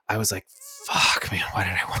end, I was like, fuck, man, why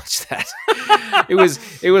did I watch that?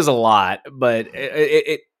 It was a lot. But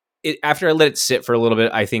it after I let it sit for a little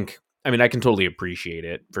bit, I can totally appreciate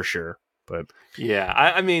it for sure. But yeah,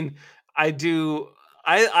 I mean, I do.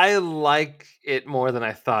 I like it more than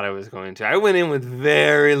I thought I was going to. I went in with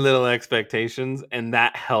very little expectations, and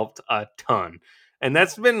that helped a ton. And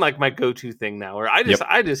that's been like my go-to thing now, where I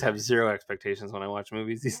just have zero expectations when I watch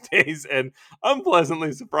movies these days, and I'm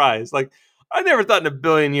pleasantly surprised. Like I never thought in a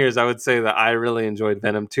billion years I would say that I really enjoyed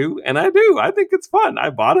Venom 2, and I do. I think it's fun. I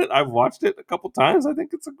bought it. I've watched it a couple times. I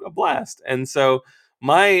think it's a blast. And so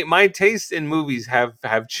my taste in movies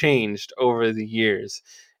have changed over the years.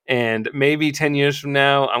 And maybe 10 years from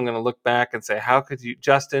now, I'm going to look back and say, how could you,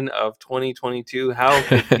 Justin of 2022, how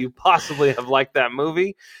could you possibly have liked that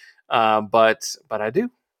movie? But I do.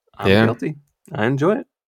 I'm guilty. I enjoy it.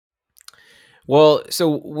 Well,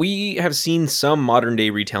 so we have seen some modern day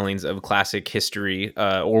retellings of classic history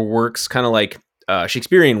or works, kind of like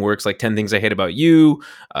Shakespearean works like 10 Things I Hate About You,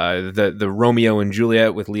 the Romeo and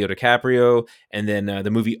Juliet with Leo DiCaprio, and then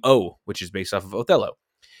the movie O, which is based off of Othello.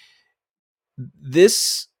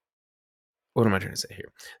 What am I trying to say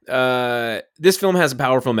here? This film has a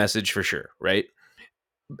powerful message for sure, right?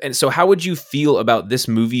 And so how would you feel about this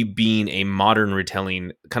movie being a modern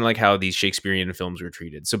retelling, kind of like how these Shakespearean films were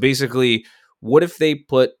treated? So basically, what if they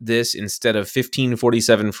put this instead of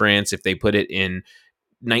 1547 France, if they put it in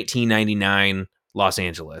 1999 Los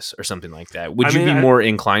Angeles or something like that? Would you be more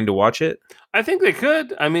inclined to watch it? I think they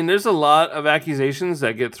could. I mean, there's a lot of accusations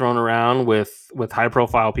that get thrown around with high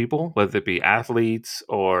profile people, whether it be athletes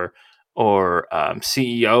or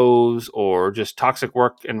CEOs or just toxic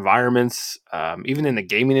work environments, even in the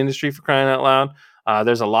gaming industry, for crying out loud.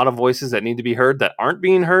 There's a lot of voices that need to be heard that aren't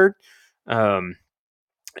being heard.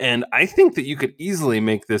 And I think that you could easily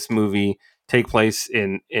make this movie take place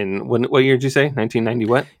in what year did you say? 1990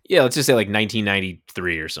 what? Yeah, let's just say like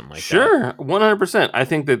 1993 or something like that. Sure, 100%. I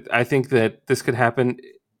think that this could happen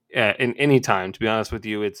in any time. To be honest with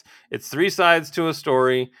you, it's three sides to a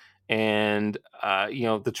story, and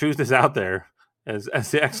the truth is out there, as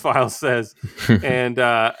the X-Files says, and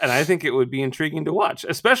I think it would be intriguing to watch,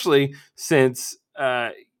 especially since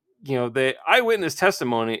the eyewitness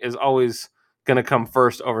testimony is always going to come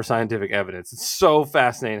first over scientific evidence. It's so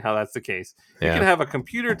fascinating how that's the case. Yeah. You can have a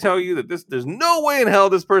computer tell you that there's no way in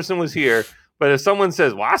hell this person was here, but if someone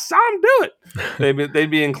says, "Well, I saw him do it,"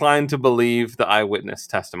 they'd be inclined to believe the eyewitness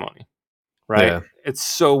testimony. Right? Yeah. It's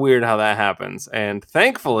so weird how that happens, and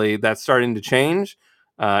thankfully that's starting to change,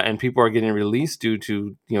 and people are getting released due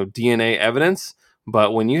to DNA evidence.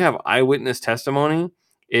 But when you have eyewitness testimony,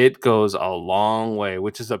 it goes a long way,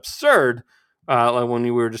 which is absurd. Like when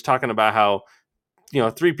we were just talking about how,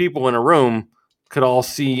 three people in a room could all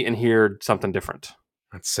see and hear something different.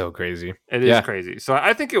 That's so crazy. It is crazy. So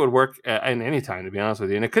I think it would work in any time, to be honest with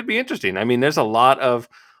you. And it could be interesting. I mean, there's a lot of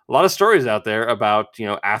stories out there about,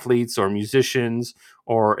 athletes or musicians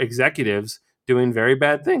or executives doing very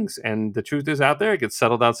bad things. And the truth is out there. It gets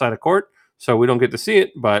settled outside of court. So we don't get to see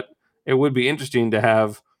it. But it would be interesting to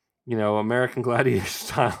have, American Gladiator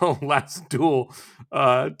style last duel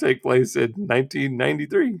take place in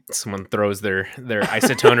 1993. Someone throws their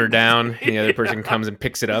isotoner down, and the other person comes and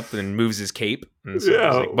picks it up and moves his cape. And so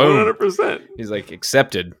yeah, like, boom. 100%. He's like,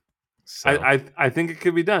 accepted. So. I think it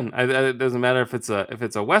could be done. It doesn't matter if it's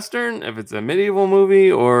a Western, if it's a medieval movie,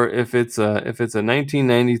 or if it's a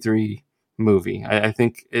 1993 movie. I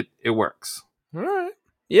think it works. All right.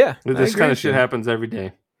 Yeah. This kind of shit happens every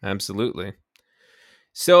day. Absolutely.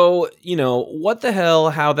 So, what the hell,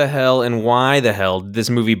 how the hell, and why the hell did this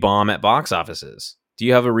movie bomb at box offices? Do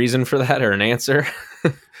you have a reason for that or an answer?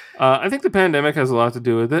 I think the pandemic has a lot to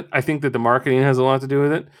do with it. I think that the marketing has a lot to do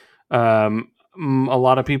with it. A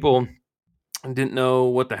lot of people didn't know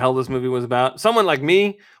what the hell this movie was about. Someone like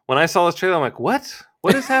me, when I saw this trailer, I'm like, what?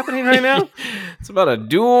 What is happening right now? It's about a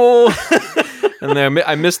duel. And then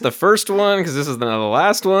I missed the first one because this is not the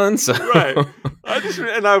last one. So Right.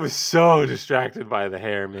 I was so distracted by the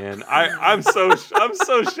hair, man. I'm so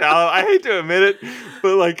shallow. I hate to admit it,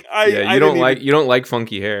 but like you don't like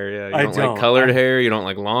funky hair. Yeah, you don't like colored hair. You don't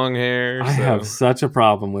like long hair. I have such a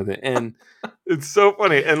problem with it, and it's so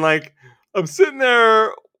funny. And like I'm sitting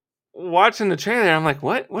there watching the trailer, I'm like,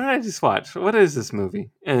 what did I just watch? What is this movie?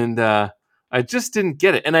 And I just didn't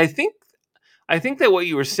get it. And I think that what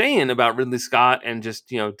you were saying about Ridley Scott and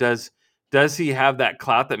just, does he have that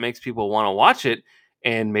clout that makes people want to watch it?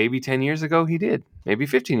 And maybe 10 years ago he did. Maybe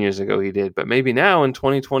 15 years ago he did. But maybe now in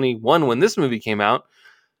 2021, when this movie came out,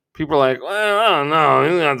 people are like, well, I don't know.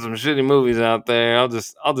 He's got some shitty movies out there. I'll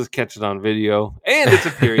just catch it on video. And it's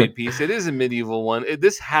a period piece. It is a medieval one.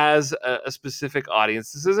 This has a specific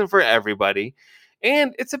audience. This isn't for everybody.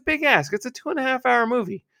 And it's a big ask. It's a 2.5-hour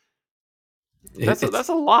movie. That's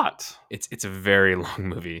a lot. It's a very long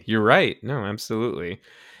movie. You're right. No, absolutely.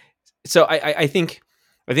 So I think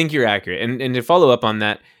you're accurate. And to follow up on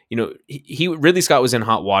that, Ridley Scott was in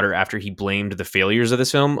hot water after he blamed the failures of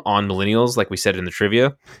this film on millennials, like we said in the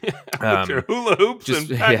trivia. Your hula hoops and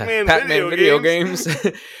Pac-Man video games.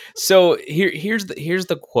 So here's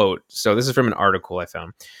the quote. So this is from an article I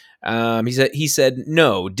found. He said,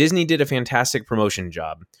 "No, Disney did a fantastic promotion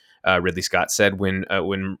job." Ridley Scott said when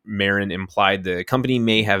Marin implied the company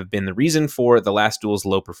may have been the reason for The Last Duel's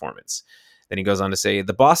low performance. Then he goes on to say,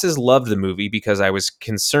 "The bosses loved the movie because I was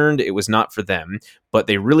concerned it was not for them, but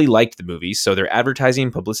they really liked the movie, so their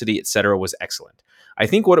advertising, publicity, etc. was excellent. I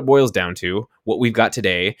think what it boils down to, what we've got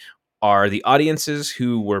today, are the audiences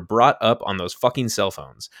who were brought up on those fucking cell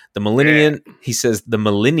phones. The millennial," he says, "the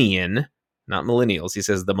millennial, not millennials. He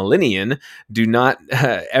says the millennial do not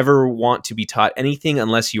ever want to be taught anything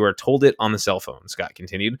unless you are told it on the cell phone," Scott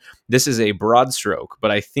continued. "This is a broad stroke,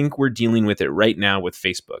 but I think we're dealing with it right now with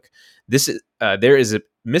Facebook. There is a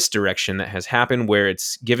misdirection that has happened where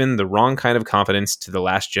it's given the wrong kind of confidence to the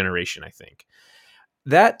last generation, I think."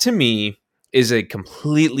 That to me is a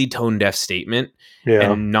completely tone deaf statement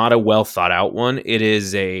and not a well thought out one. It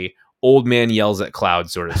is a old man yells at cloud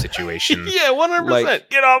sort of situation. Yeah, 100%.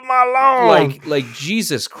 Get off my lawn. Like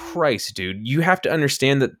Jesus Christ, dude. You have to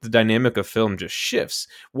understand that the dynamic of film just shifts.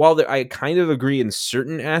 While I kind of agree in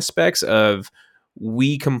certain aspects of,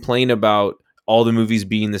 we complain about all the movies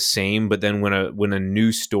being the same, but then when a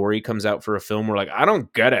new story comes out for a film, we're like, I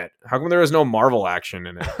don't get it. How come there is no Marvel action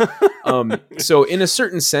in it? So in a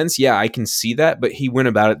certain sense, yeah, I can see that, but he went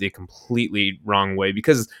about it the completely wrong way,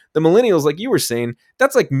 because the millennials, like you were saying,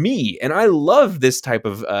 that's like me, and I love this type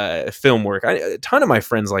of film work. A ton of my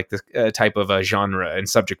friends like this type of genre and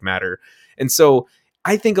subject matter, and so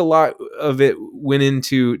I think a lot of it went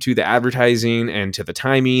into the advertising and to the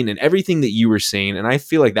timing and everything that you were saying, and I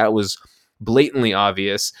feel like that was blatantly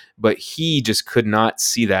obvious, but he just could not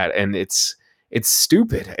see that, and it's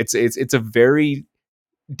stupid. It's a very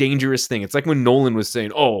dangerous thing. It's like when Nolan was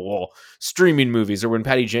saying, "Oh, well, streaming movies," or when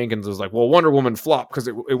Patty Jenkins was like, "Well, Wonder Woman flopped because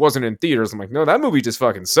it wasn't in theaters." I'm like, no, that movie just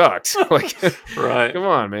fucking sucked. Like, right? Come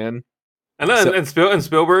on, man. And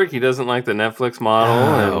Spielberg, he doesn't like the Netflix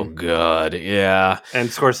model. Oh God, yeah. And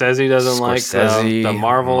Scorsese doesn't like the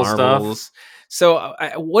Marvel stuff. So,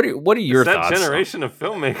 what are your thoughts? That generation of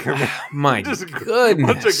filmmaker, man. My just goodness,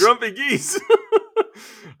 a bunch of grumpy geese.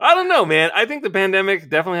 I don't know, man. I think the pandemic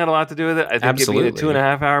definitely had a lot to do with it. I think it being a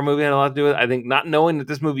 2.5-hour movie had a lot to do with it. I think not knowing that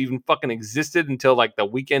this movie even fucking existed until like the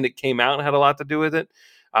weekend it came out had a lot to do with it.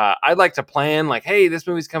 I'd like to plan like, hey, this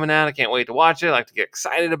movie's coming out. I can't wait to watch it. I like to get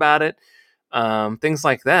excited about it. Things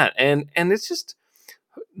like that. And it's just,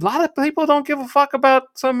 a lot of people don't give a fuck about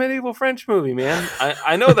some medieval French movie, man.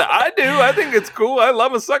 I know that I do. I think it's cool. I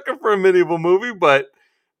love a sucker for a medieval movie, but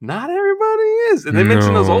not everybody is. And they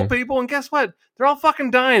mention those old people, and guess what? They're all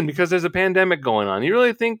fucking dying because there's a pandemic going on. You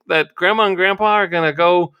really think that grandma and grandpa are going to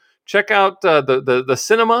go check out the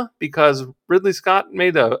cinema because Ridley Scott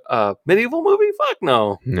made a medieval movie? Fuck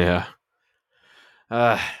no. Yeah.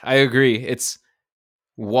 I agree. It's,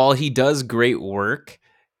 while he does great work,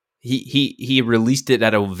 he released it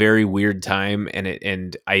at a very weird time,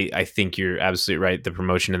 and I think you're absolutely right. The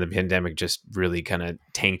promotion of the pandemic just really kind of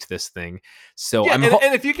tanked this thing. So yeah,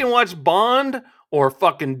 and if you can watch Bond or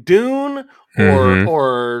fucking Dune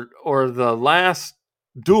or The Last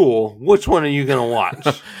Duel, which one are you gonna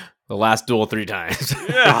watch? The Last Duel 3 times.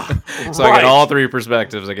 Yeah. So I get all 3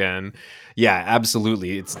 perspectives again. Yeah,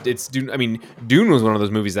 absolutely. It's Dune. I mean, Dune was one of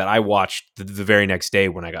those movies that I watched the very next day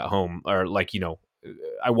when I got home, or like,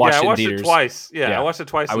 I watched it in theaters. It twice. Yeah, I watched it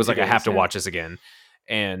twice. I was like, I have to watch this again.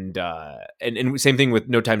 And same thing with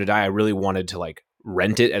No Time to Die. I really wanted to like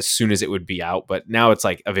rent it as soon as it would be out, but now it's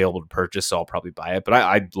like available to purchase, so I'll probably buy it. But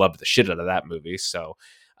I loved the shit out of that movie. So,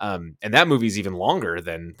 and that movie is even longer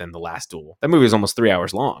than The Last Duel. That movie is almost 3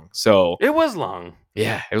 hours long. So It was long.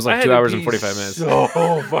 yeah, it was I like had 2 to hours and pee 45 minutes. So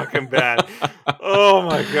fucking bad. Oh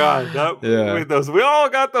my god. Yeah. With those, we all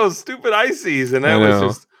got those stupid ices, and I that was know.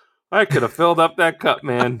 just. I could have filled up that cup,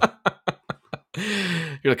 man.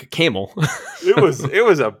 You're like a camel. It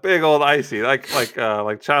was a big old icy, like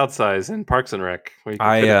child size in Parks and Rec, where you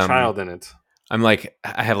can fit a child in it. I'm like,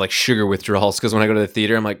 I have like sugar withdrawals because when I go to the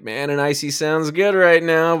theater, I'm like, man, an icy sounds good right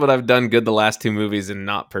now. But I've done good the last 2 movies and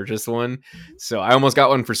not purchased one. So I almost got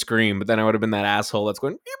one for Scream, but then I would have been that asshole that's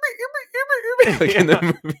going like in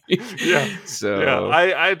the movie. Yeah. So yeah,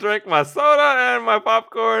 I drank my soda and my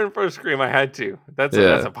popcorn for Scream. I had to. That's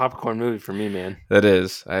a popcorn movie for me, man. That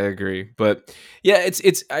is, I agree. But yeah,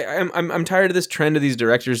 I'm tired of this trend of these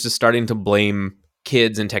directors just starting to blame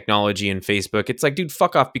kids and technology and Facebook. It's like, dude,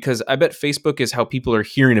 fuck off, because I bet Facebook is how people are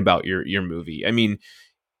hearing about your movie. I mean,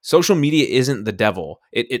 social media isn't the devil.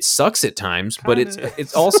 It sucks at times, but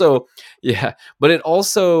it's also but it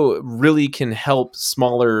also really can help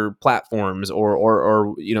smaller platforms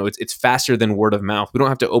or it's faster than word of mouth. We don't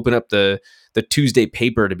have to open up the Tuesday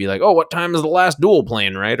paper to be like, oh, what time is The Last Duel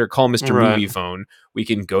playing, right? Or call Mr. Movie Phone. We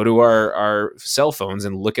can go to our cell phones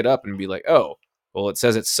and look it up and be like, oh, well, it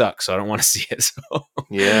says it sucks, so I don't want to see it. So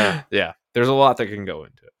yeah, there's a lot that can go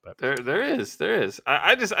into it. But there is.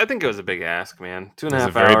 I think it was a big ask, man.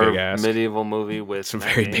 2.5 hour medieval movie with it's a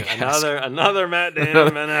very big ask. Another Matt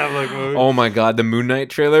Damon, Ben Affleck movie. Oh my god, the Moon Knight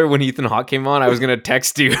trailer when Ethan Hawke came on, I was gonna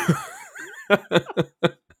text you.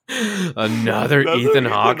 Another Ethan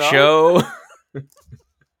Hawke show.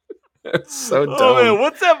 It's so dumb. Oh man,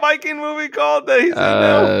 what's that Viking movie called that he's in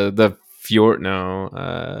now? The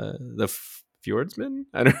Fjordsman?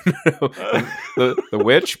 I don't know. The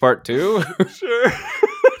Witch Part 2? Sure.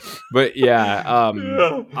 But yeah,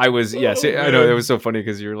 I was I know it was so funny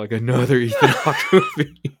because you're like another Ethan Hawke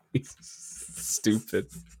movie. Stupid.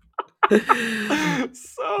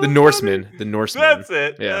 The Norseman. The Norseman. That's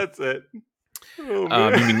it. Yeah. That's it.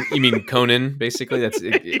 Oh, you mean Conan? Basically, that's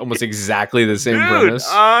almost exactly the same premise.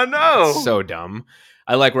 No, it's so dumb.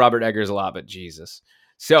 I like Robert Eggers a lot, but Jesus.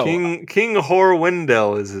 So King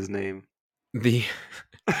Horwendel is his name. Maybe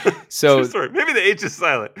the H is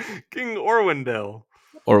silent. King Orwendel.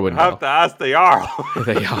 I have to ask the Jarl.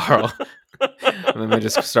 The Jarl. And then they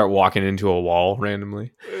just start walking into a wall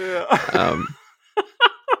randomly. Yeah.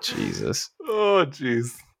 Jesus. Oh,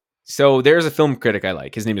 jeez. So there's a film critic I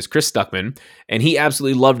like. His name is Chris Stuckman, and he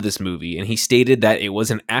absolutely loved this movie, and he stated that it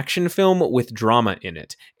was an action film with drama in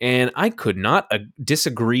it. And I could not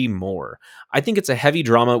disagree more. I think it's a heavy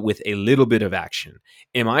drama with a little bit of action.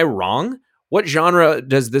 Am I wrong? What genre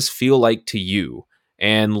does this feel like to you?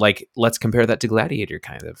 And let's compare that to Gladiator,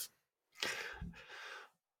 kind of.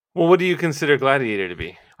 Well, what do you consider Gladiator to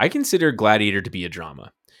be? I consider Gladiator to be a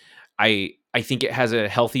drama. I think it has a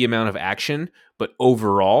healthy amount of action, but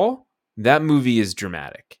overall, that movie is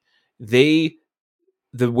dramatic. The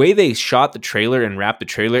way they shot the trailer and wrapped the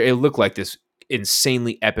trailer, it looked like this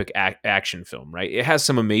insanely epic action film, right? It has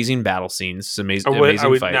some amazing battle scenes, some amazing fights.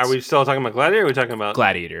 Are we still talking about Gladiator? Or are we talking about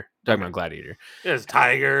Gladiator? Talking about Gladiator. There's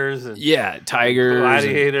tigers. And tigers.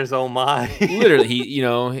 Gladiators. Oh my! Literally,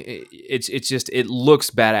 it's just it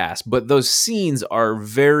looks badass, but those scenes are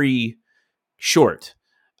very short.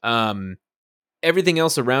 Everything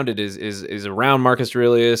else around it is around Marcus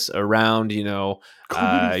Aurelius, around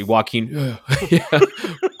Joaquin,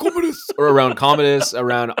 Commodus, or around Commodus,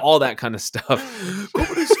 around all that kind of stuff.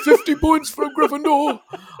 Commodus 50 points from Gryffindor.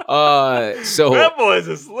 So that boy's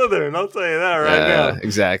a Slytherin. I'll tell you that right now.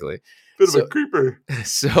 Exactly. Bit of a creeper.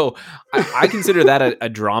 So I consider that a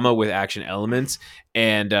drama with action elements,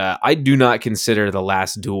 and I do not consider The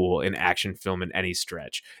Last Duel an action film in any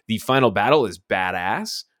stretch. The final battle is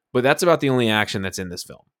badass, but that's about the only action that's in this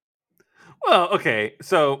film. Well, okay.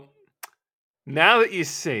 So now that you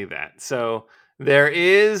say that, so there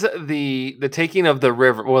is the taking of the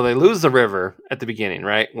river. Well, they lose the river at the beginning,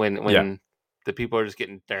 right? When the people are just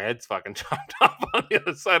getting their heads fucking chopped off on the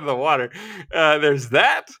other side of the water. There's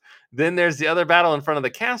that. Then there's the other battle in front of the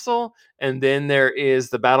castle, and then there is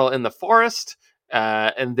the battle in the forest,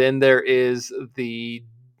 and then there is the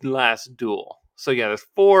last duel. So yeah, there's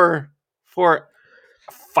four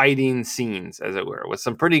fighting scenes, as it were, with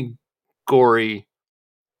some pretty gory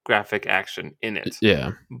graphic action in it.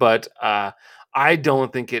 Yeah. But I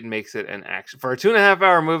don't think it makes it an action. For a 2.5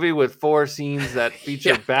 hour movie with 4 scenes that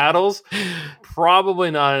feature battles,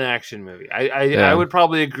 probably not an action movie. I would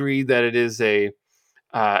probably agree that it is probably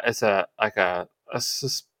like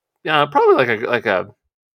a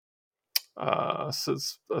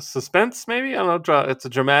suspense, maybe. I don't know. It's a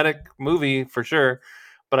dramatic movie for sure,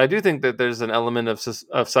 but I do think that there's an element of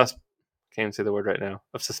can't even say the word right now,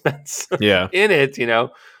 of suspense Yeah. in it.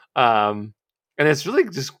 And it's really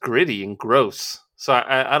just gritty and gross. So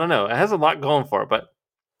I don't know. It has a lot going for it, but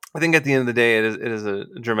I think at the end of the day, it is a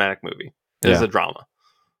dramatic movie. It is Yeah. a drama.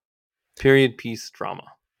 Period piece drama.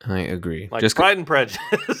 I agree. Like Just Pride and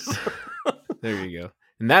Prejudice. there you go.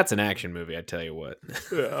 And that's an action movie, I tell you what.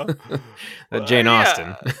 Yeah. Jane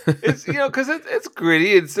Austen. It's because it's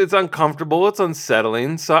gritty, it's uncomfortable, it's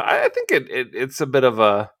unsettling. So I think it's a bit of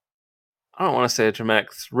a, I don't want to say a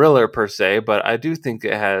dramatic thriller per se, but I do think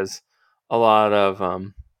it has a lot of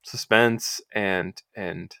suspense and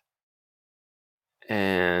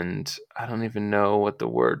I don't even know what the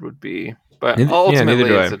word would be, but ultimately neither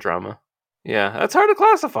do it's I. a drama. Yeah, that's hard to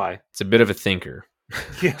classify. It's a bit of a thinker.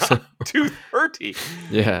 Yeah, 230.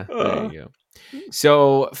 Yeah, there you go.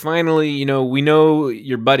 So finally, we know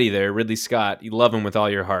your buddy there, Ridley Scott. You love him with all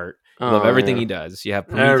your heart. You love everything he does. You have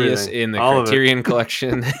Prometheus Everything. in the All of it. Criterion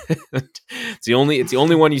collection. It's the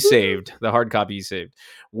only one you saved, the hard copy you saved.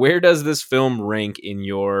 Where does this film rank in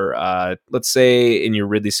your let's say in your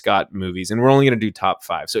Ridley Scott movies? And we're only going to do top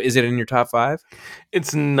 5. So is it in your top 5?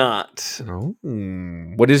 It's not. Oh,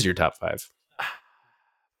 what is your top 5?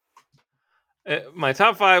 My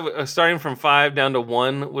top 5, starting from 5 down to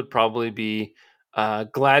 1, would probably be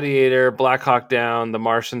Gladiator, Black Hawk Down, The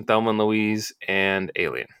Martian, Thelma and Louise, and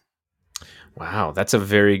Alien. Wow, that's a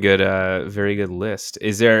very good list.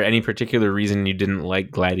 Is there any particular reason you didn't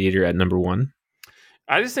like Gladiator at number 1?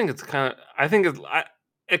 I just think it's kind of. I think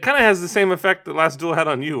it kind of has the same effect that Last Duel had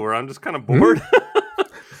on you, where I'm just kind of bored.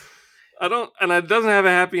 I don't, and it doesn't have a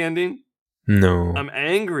happy ending. No, I'm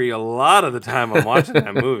angry a lot of the time I'm watching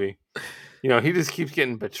that movie. He just keeps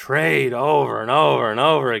getting betrayed over and over and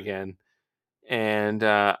over again, and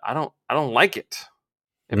I don't like it.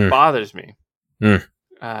 It bothers me.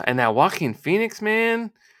 And that Joaquin Phoenix,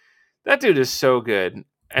 man, that dude is so good,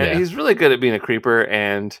 and he's really good at being a creeper.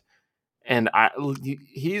 And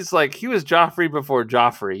he's like, he was Joffrey before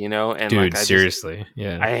Joffrey, and dude, like, seriously,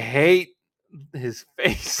 I hate his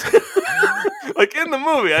face. Like in the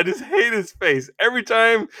movie, I just hate his face. Every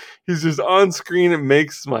time he's just on screen, it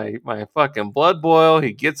makes my fucking blood boil.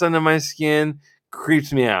 He gets under my skin,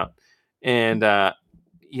 creeps me out. And I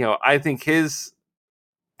think his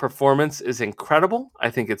performance is incredible. I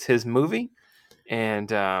think it's his movie, and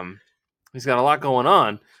he's got a lot going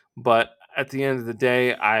on. But at the end of the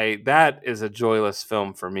day, that is a joyless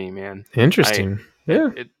film for me, man. Interesting.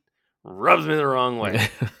 It rubs me the wrong way.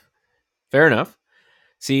 Fair enough.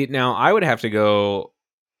 See, now I would have to go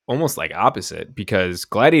almost like opposite, because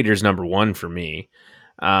Gladiator's number 1 for me.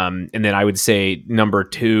 And then I would say number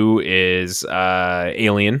 2 is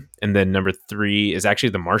Alien. And then number 3 is actually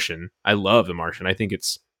The Martian. I love The Martian. I think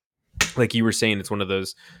it's, like you were saying, it's one of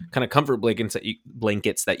those kind of comfort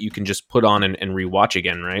blankets that you can just put on and rewatch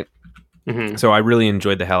again, right? Mm-hmm. So I really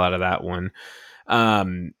enjoyed the hell out of that one.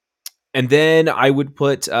 And then I would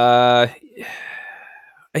put...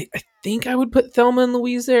 I think I would put Thelma and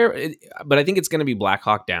Louise there, but I think it's going to be Black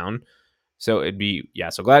Hawk Down. So it'd be,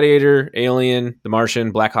 so Gladiator, Alien, The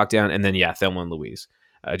Martian, Black Hawk Down, and then, Thelma and Louise.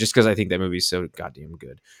 Just because I think that movie's so goddamn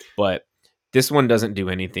good. But this one doesn't do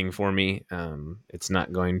anything for me. It's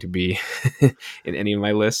not going to be in any of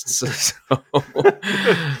my lists. So.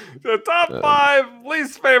 The top 5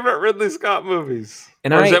 least favorite Ridley Scott movies.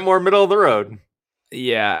 And or is it more middle of the road?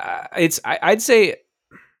 Yeah, I'd say...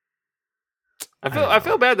 I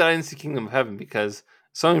feel bad that I didn't see Kingdom of Heaven, because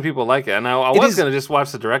so many people like it, and I was going to just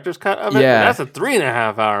watch the director's cut of it. Yeah, but that's a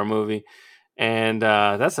 3.5 hour movie, and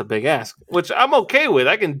that's a big ask, which I'm okay with.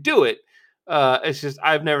 I can do it. It's just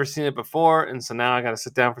I've never seen it before, and so now I got to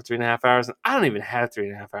sit down for 3.5 hours, and I don't even have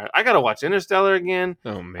 3.5 hours. I got to watch Interstellar again.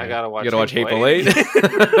 Oh man, I got to watch. You got to watch Hateful Eight.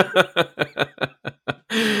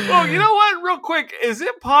 Oh, you know what? Real quick, is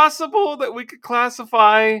it possible that we could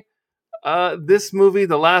classify this movie,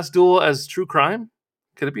 The Last Duel, as true crime?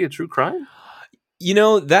 Could it be a true crime?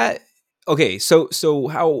 That... Okay, so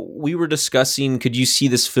how we were discussing, could you see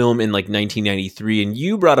this film in like 1993? And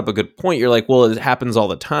you brought up a good point. You're like, well, it happens all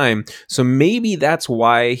the time. So maybe that's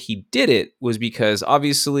why he did it, was because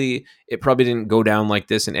obviously it probably didn't go down like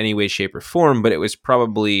this in any way, shape, or form, but it was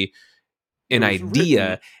probably an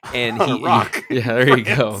idea. And on a rock. Yeah, there you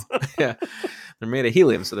go. Yeah, they're made of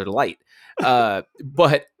helium, so they're light.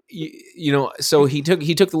 But so he took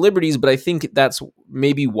the liberties, but I think that's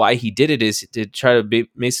maybe why he did it, is to try to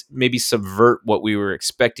maybe subvert what we were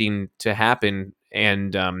expecting to happen,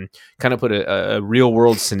 and kind of put a real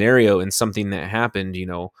world scenario in something that happened,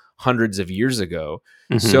 hundreds of years ago.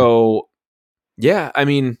 Mm-hmm. So, yeah, I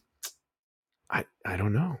mean, I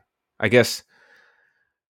don't know. I guess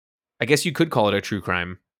you could call it a true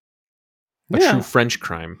crime, a true French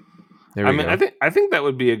crime. There we go. I think that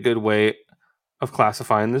would be a good way of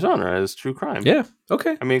classifying the genre as true crime. Yeah.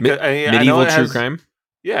 Okay. I mean, I know medieval it true has, crime.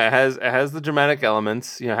 yeah, it has the dramatic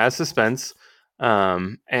elements. You know, it has suspense,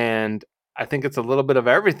 and I think it's a little bit of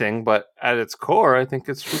everything. But at its core, I think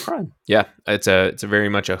it's true crime. Yeah, it's a very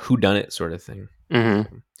much a whodunit sort of thing.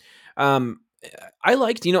 Mm-hmm. I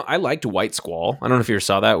liked White Squall. I don't know if you ever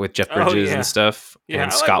saw that with Jeff Bridges and stuff, Yeah,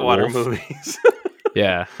 and I Scott like water Wolf. movies.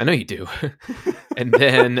 Yeah, I know you do. And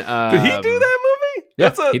then did he do that movie? Yeah,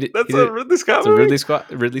 That's a Ridley Scott it's movie.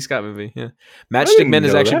 a Ridley Scott movie. Yeah, Matchstick Men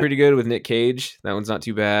is actually that. pretty good with Nick Cage. That one's not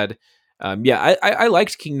too bad. Yeah, I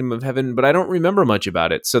liked Kingdom of Heaven, but I don't remember much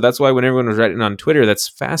about it. So that's why when everyone was writing on Twitter, that's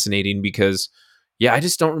fascinating because, yeah, I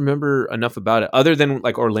just don't remember enough about it other than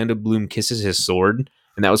like Orlando Bloom kisses his sword,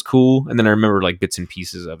 and that was cool. And then I remember like bits and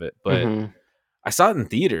pieces of it, but I saw it in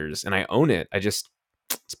theaters and I own it.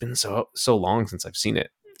 It's been so long since I've seen it.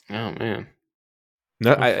 Oh man,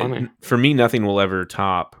 no, for me, nothing will ever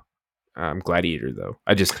top Gladiator, though.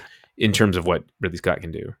 In terms of what Ridley Scott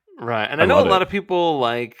can do, right? And I know a lot of people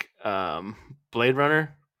like Blade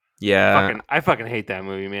Runner. Yeah, I fucking hate that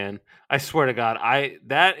movie, man. I swear to God,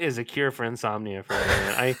 that is a cure for insomnia for me,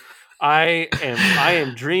 man. I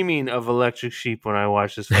am dreaming of Electric Sheep when I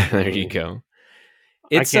watch this. There movie. You go.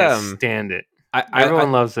 I can't stand it.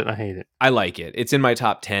 Everyone loves it. I hate it. I like it. It's in my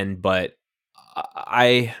top 10, but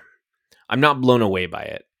I'm not blown away by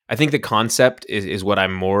it. I think the concept is what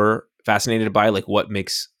I'm more fascinated by, like what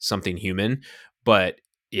makes something human. But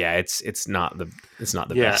yeah, it's not the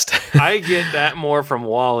best. I get that more from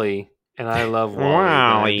WALL-E, and I love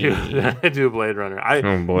WALL-E. I do Blade Runner.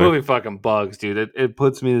 Movie fucking bugs, dude. It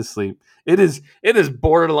puts me to sleep. It is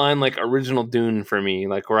borderline like original Dune for me.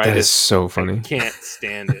 Like where that is so funny. I can't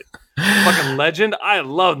stand it. Fucking Legend. I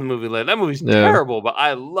love the movie Legend. That movie's terrible, but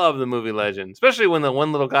I love the movie Legend. Especially when the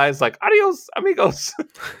one little guy's like, "Adios, amigos."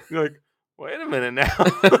 You're like, wait a minute now.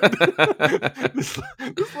 this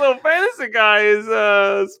little fantasy guy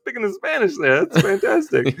is speaking in Spanish there. That's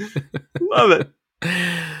fantastic. Love it.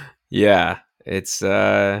 Yeah, it's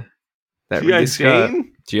that G.I.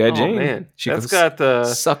 Jane. G.I. Jane. Man, That's got the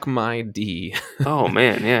suck my D. Oh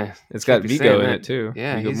man, yeah. It's got Viggo in it too.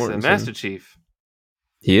 Yeah, Viggo he's Mortensen. a Master Chief.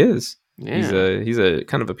 He is. Yeah. He's a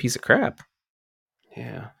kind of a piece of crap.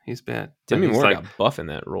 Yeah, he's bad. Demi Moore got buff in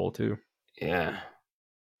that role too. Yeah.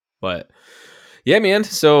 But yeah, man.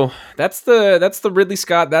 So that's the Ridley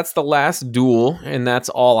Scott. That's the last duel, and that's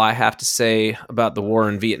all I have to say about the war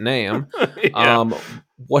in Vietnam. Yeah.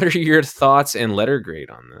 What are your thoughts and letter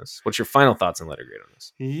grade on this? What's your final thoughts and letter grade on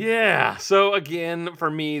this? Yeah. So again,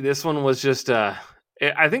 for me, this one was just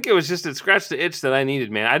I think it was just it scratched the itch that I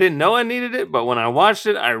needed, man. I didn't know I needed it, but when I watched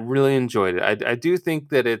it, I really enjoyed it. I do think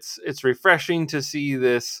that it's refreshing to see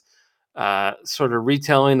this sort of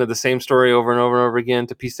retelling of the same story over and over and over again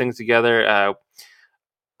to piece things together.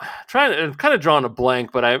 Trying to kind of drawing a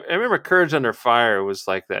blank, but I remember Courage Under Fire was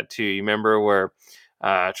like that too. You remember where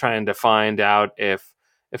trying to find out if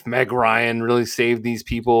Meg Ryan really saved these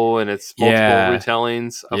people, and it's multiple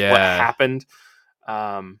retellings of what happened.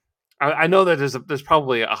 I know that there's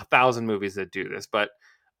probably 1,000 movies that do this, but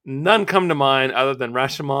none come to mind other than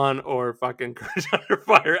Rashomon or fucking Courage Under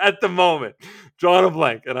Fire at the moment. Drawing a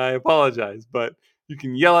blank, and I apologize, but you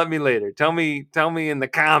can yell at me later. Tell me in the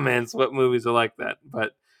comments what movies are like that.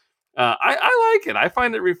 But I like it. I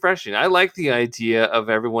find it refreshing. I like the idea of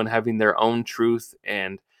everyone having their own truth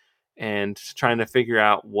and trying to figure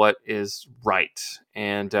out what is right.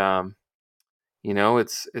 And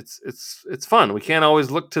it's fun. We can't always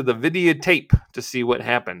look to the videotape to see what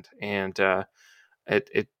happened, and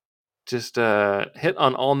it just hit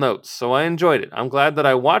on all notes. So I enjoyed it. I'm glad that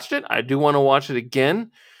I watched it. I do want to watch it again,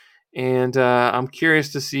 and I'm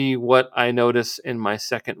curious to see what I notice in my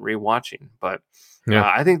second rewatching. But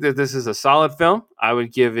I think that this is a solid film. I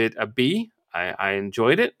would give it a B. I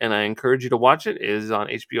enjoyed it, and I encourage you to watch it. It is on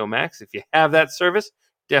HBO Max. If you have that service,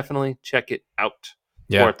 definitely check it out.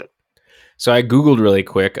 Yeah. Worth it. So I Googled really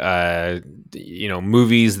quick,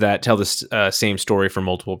 movies that tell the same story from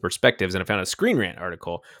multiple perspectives, and I found a Screen Rant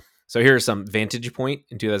article. So here's some Vantage Point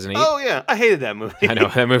in 2008. Oh, yeah. I hated that movie. I know.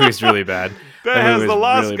 That movie's really bad. that has the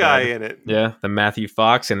Lost really guy in it. Yeah, the Matthew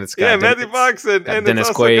Fox, and it's got Matthew Fox and Dennis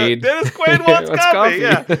Quaid. Dennis Quaid wants coffee.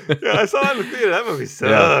 Yeah, I saw it in the theater. That movie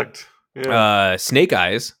sucked. Yeah. Snake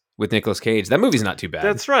Eyes with Nicolas Cage. That movie's not too bad.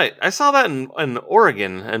 That's right. I saw that in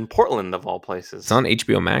Oregon and Portland of all places. It's on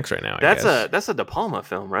HBO Max right now. That's a De Palma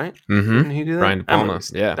film, right? Mm-hmm. Didn't he do that? Brian De Palma.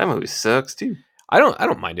 That movie sucks too. I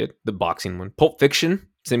don't mind it. The boxing one, Pulp Fiction.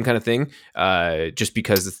 same kind of thing. Just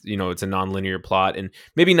because it's a non-linear plot and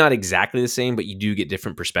maybe not exactly the same, but you do get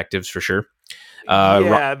different perspectives for sure.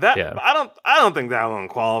 Yeah, yeah. I don't think that one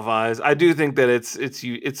qualifies. I do think that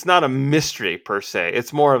it's not a mystery per se.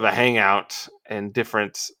 It's more of a hangout and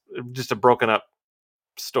just a broken up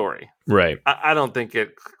story. Right. I don't think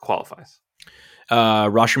it qualifies.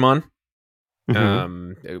 Rashomon.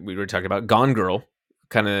 Mhm. We were talking about Gone Girl,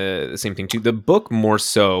 kind of the same thing too. The book more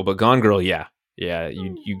so, but Gone Girl, yeah,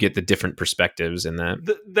 you get the different perspectives in that.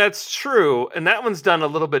 That's true, and that one's done a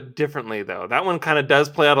little bit differently though. That one kind of does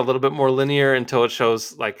play out a little bit more linear until it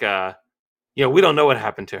shows like we don't know what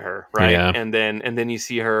happened to her, right? Yeah. And then you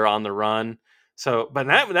see her on the run. So, but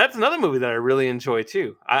that's another movie that I really enjoy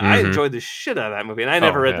too. I enjoyed the shit out of that movie, and I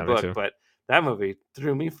never read the book, but that movie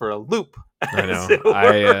threw me for a loop. I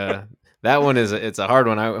know. That one it's a hard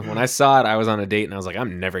one. When I saw it, I was on a date and I was like,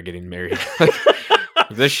 I'm never getting married. If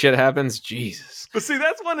this shit happens, Jesus. But see,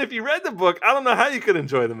 that's one. If you read the book, I don't know how you could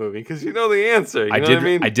enjoy the movie because you know the answer. You know what I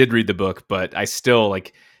mean? I did read the book, but I still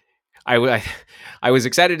like. I was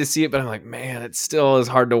excited to see it, but I'm like, man, it still is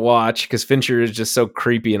hard to watch because Fincher is just so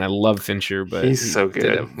creepy, and I love Fincher, but he's so good.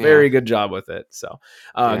 Did a very good job with it. So,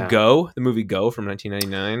 the movie Go from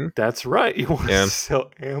 1999. That's right. You want to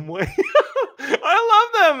sell Amway? I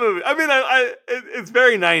love that movie. I mean, it's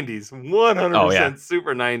very 90s, 100%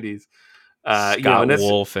 super 90s. Scott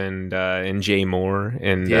Wolf and Jay Moore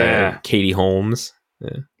and Katie Holmes.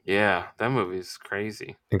 Yeah, that movie's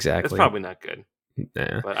crazy. Exactly. It's probably not good.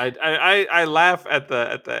 Yeah. But I laugh at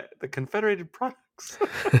the Confederated products.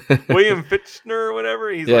 William Fichtner or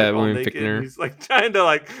whatever. He's like all naked. And he's like trying to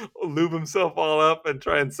like lube himself all up and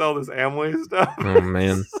try and sell this Amway stuff. Oh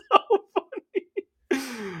man. So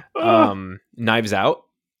funny. Knives Out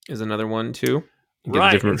is another one too.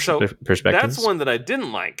 Right. Different perspectives. That's one that I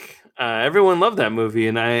didn't like. Everyone loved that movie,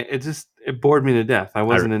 and it bored me to death. I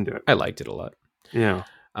wasn't into it. I liked it a lot. Yeah.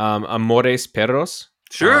 Amores Perros.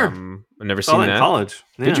 Sure. I've never seen that in college.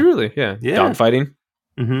 Yeah. Did you really? Yeah. Dogfighting.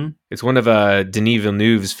 Mm-hmm. It's one of Denis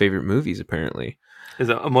Villeneuve's favorite movies, apparently. Is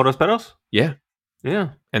it Amores Perros? Yeah. Yeah.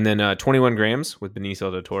 And then 21 Grams with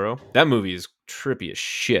Benicio del Toro. That movie is trippy as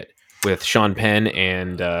shit with Sean Penn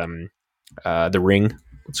and The Ring.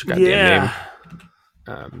 What's her goddamn name?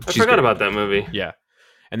 I forgot about that movie. Yeah.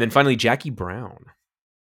 And then finally, Jackie Brown.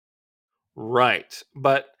 Right.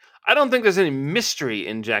 But I don't think there's any mystery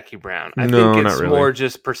in Jackie Brown. I No, think not it's really. more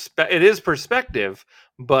just it is perspective,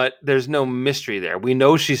 but there's no mystery there. We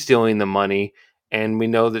know she's stealing the money, and we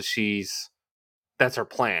know that that's her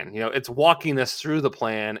plan. It's walking us through the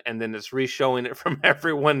plan, and then it's re-showing it from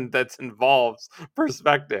everyone that's involved's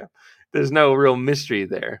perspective. There's no real mystery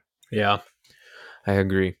there. Yeah, I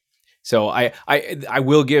agree. So I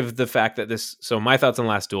will give the fact that so my thoughts on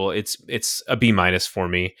Last Duel, it's a B- for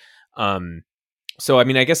me. So, I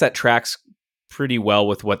mean, I guess that tracks pretty well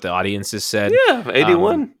with what the audience has said. Yeah,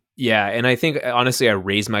 81. Yeah, and I think, honestly, I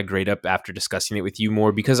raised my grade up after discussing it with you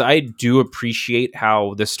more because I do appreciate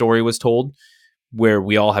how the story was told, where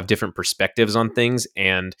we all have different perspectives on things.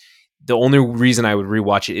 And the only reason I would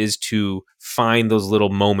rewatch it is to find those little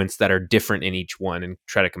moments that are different in each one and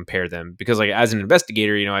try to compare them. Because, like, as an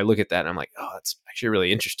investigator, I look at that and I'm like, oh, it's actually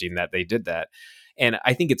really interesting that they did that. And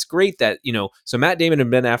I think it's great that, so Matt Damon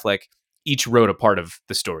and Ben Affleck each wrote a part of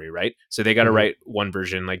the story, right? So they got to write one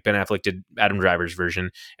version, like Ben Affleck did Adam Driver's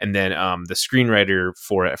version. And then the screenwriter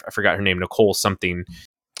for it, I forgot her name, Nicole something.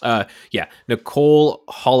 Nicole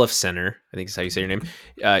Holofcener, I think is how you say her name.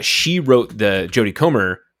 She wrote the Jodie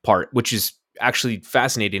Comer part, which is actually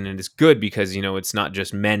fascinating and it's good because, it's not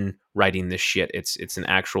just men writing this shit. It's an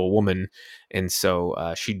actual woman. And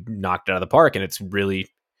so she knocked it out of the park, and it's really,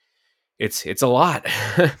 it's a lot,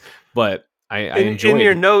 but I enjoyed. In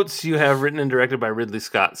your notes, you have written and directed by Ridley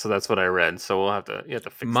Scott, so that's what I read. So you have to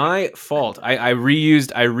fix my fault. I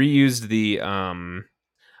reused the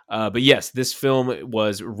but yes, this film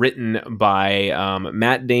was written by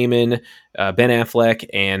Matt Damon, Ben Affleck,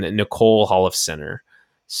 and Nicole Holofcener.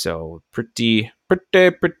 So pretty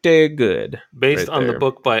good. Based on the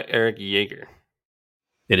book by Eric Jaeger.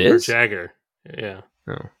 It is? Or Jagger. Yeah.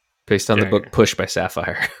 Oh. Based on the book Push by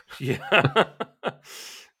Sapphire. Yeah.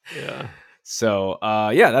 Yeah. So,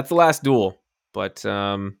 that's The Last Duel. But,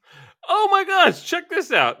 oh my gosh, check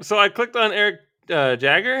this out. So I clicked on Eric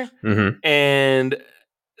Jagger, and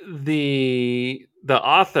the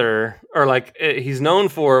author, or like he's known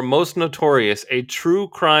for Most Notorious, a true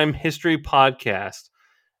crime history podcast,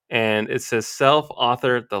 and it says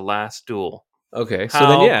self-author The Last Duel. Okay, so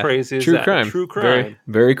then crazy is true that? Crime. True crime. Very,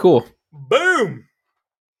 very cool. Boom.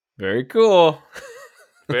 Very cool.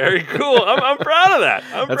 Very cool. I'm proud of that.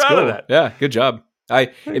 I'm That's proud cool. of that. Yeah, good job.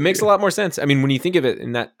 It makes a lot more sense. I mean, when you think of it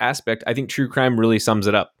in that aspect, I think true crime really sums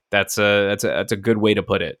it up. That's a good way to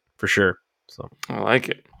put it, for sure. So I like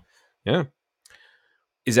it. yeah.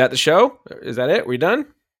 Is that the show? Is that it? We done?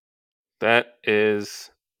 That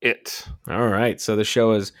is it. All right. So the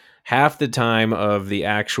show is half the time of the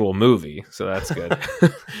actual movie. So that's good.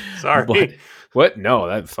 Sorry. But, what?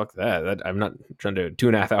 No, fuck that. I'm not trying to do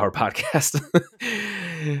a 2.5 hour podcast.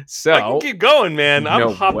 So I can keep going, man. I'm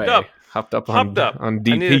no hopped way. up. Hopped up Hopped up. on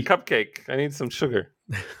DP. I need a cupcake. I need some sugar.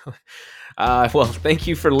 Well, thank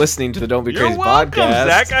you for listening to the Don't Be You're Crazy welcome, podcast.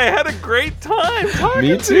 Zach. I had a great time talking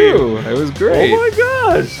Me to you. too. It was great. Oh my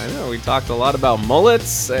gosh. I know. We talked a lot about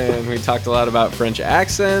mullets, and we talked a lot about French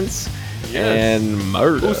accents and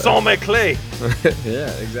murder. Où sont mes clés? Yeah,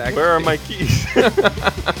 exactly. Where are my keys?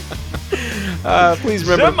 Please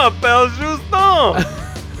Je remember. m'appelle Justin.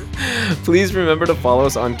 Please remember to follow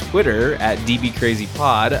us on Twitter at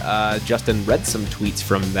DBCrazyPod. Justin read some tweets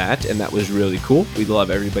from that, and that was really cool. We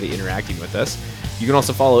love everybody interacting with us. You can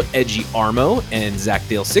also follow Edgy Armo and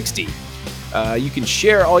ZachDale60. You can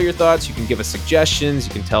share all your thoughts. You can give us suggestions.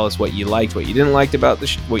 You can tell us what you liked, what you didn't like about the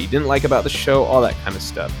what you didn't like about the show, all that kind of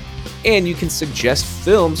stuff. And you can suggest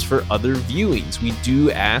films for other viewings. We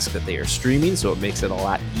do ask that they are streaming, so it makes it a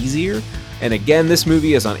lot easier. And again, this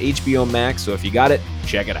movie is on HBO Max, so if you got it,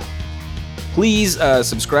 check it out. Please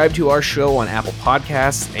subscribe to our show on Apple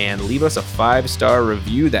Podcasts and leave us a 5-star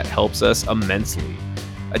review. That helps us immensely.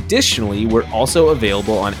 Additionally, we're also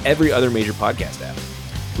available on every other major podcast app.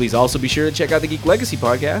 Please also be sure to check out the Geek Legacy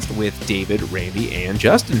podcast with David, Randy, and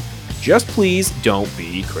Justin. Just please don't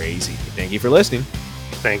be crazy. Thank you for listening.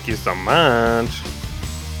 Thank you so much.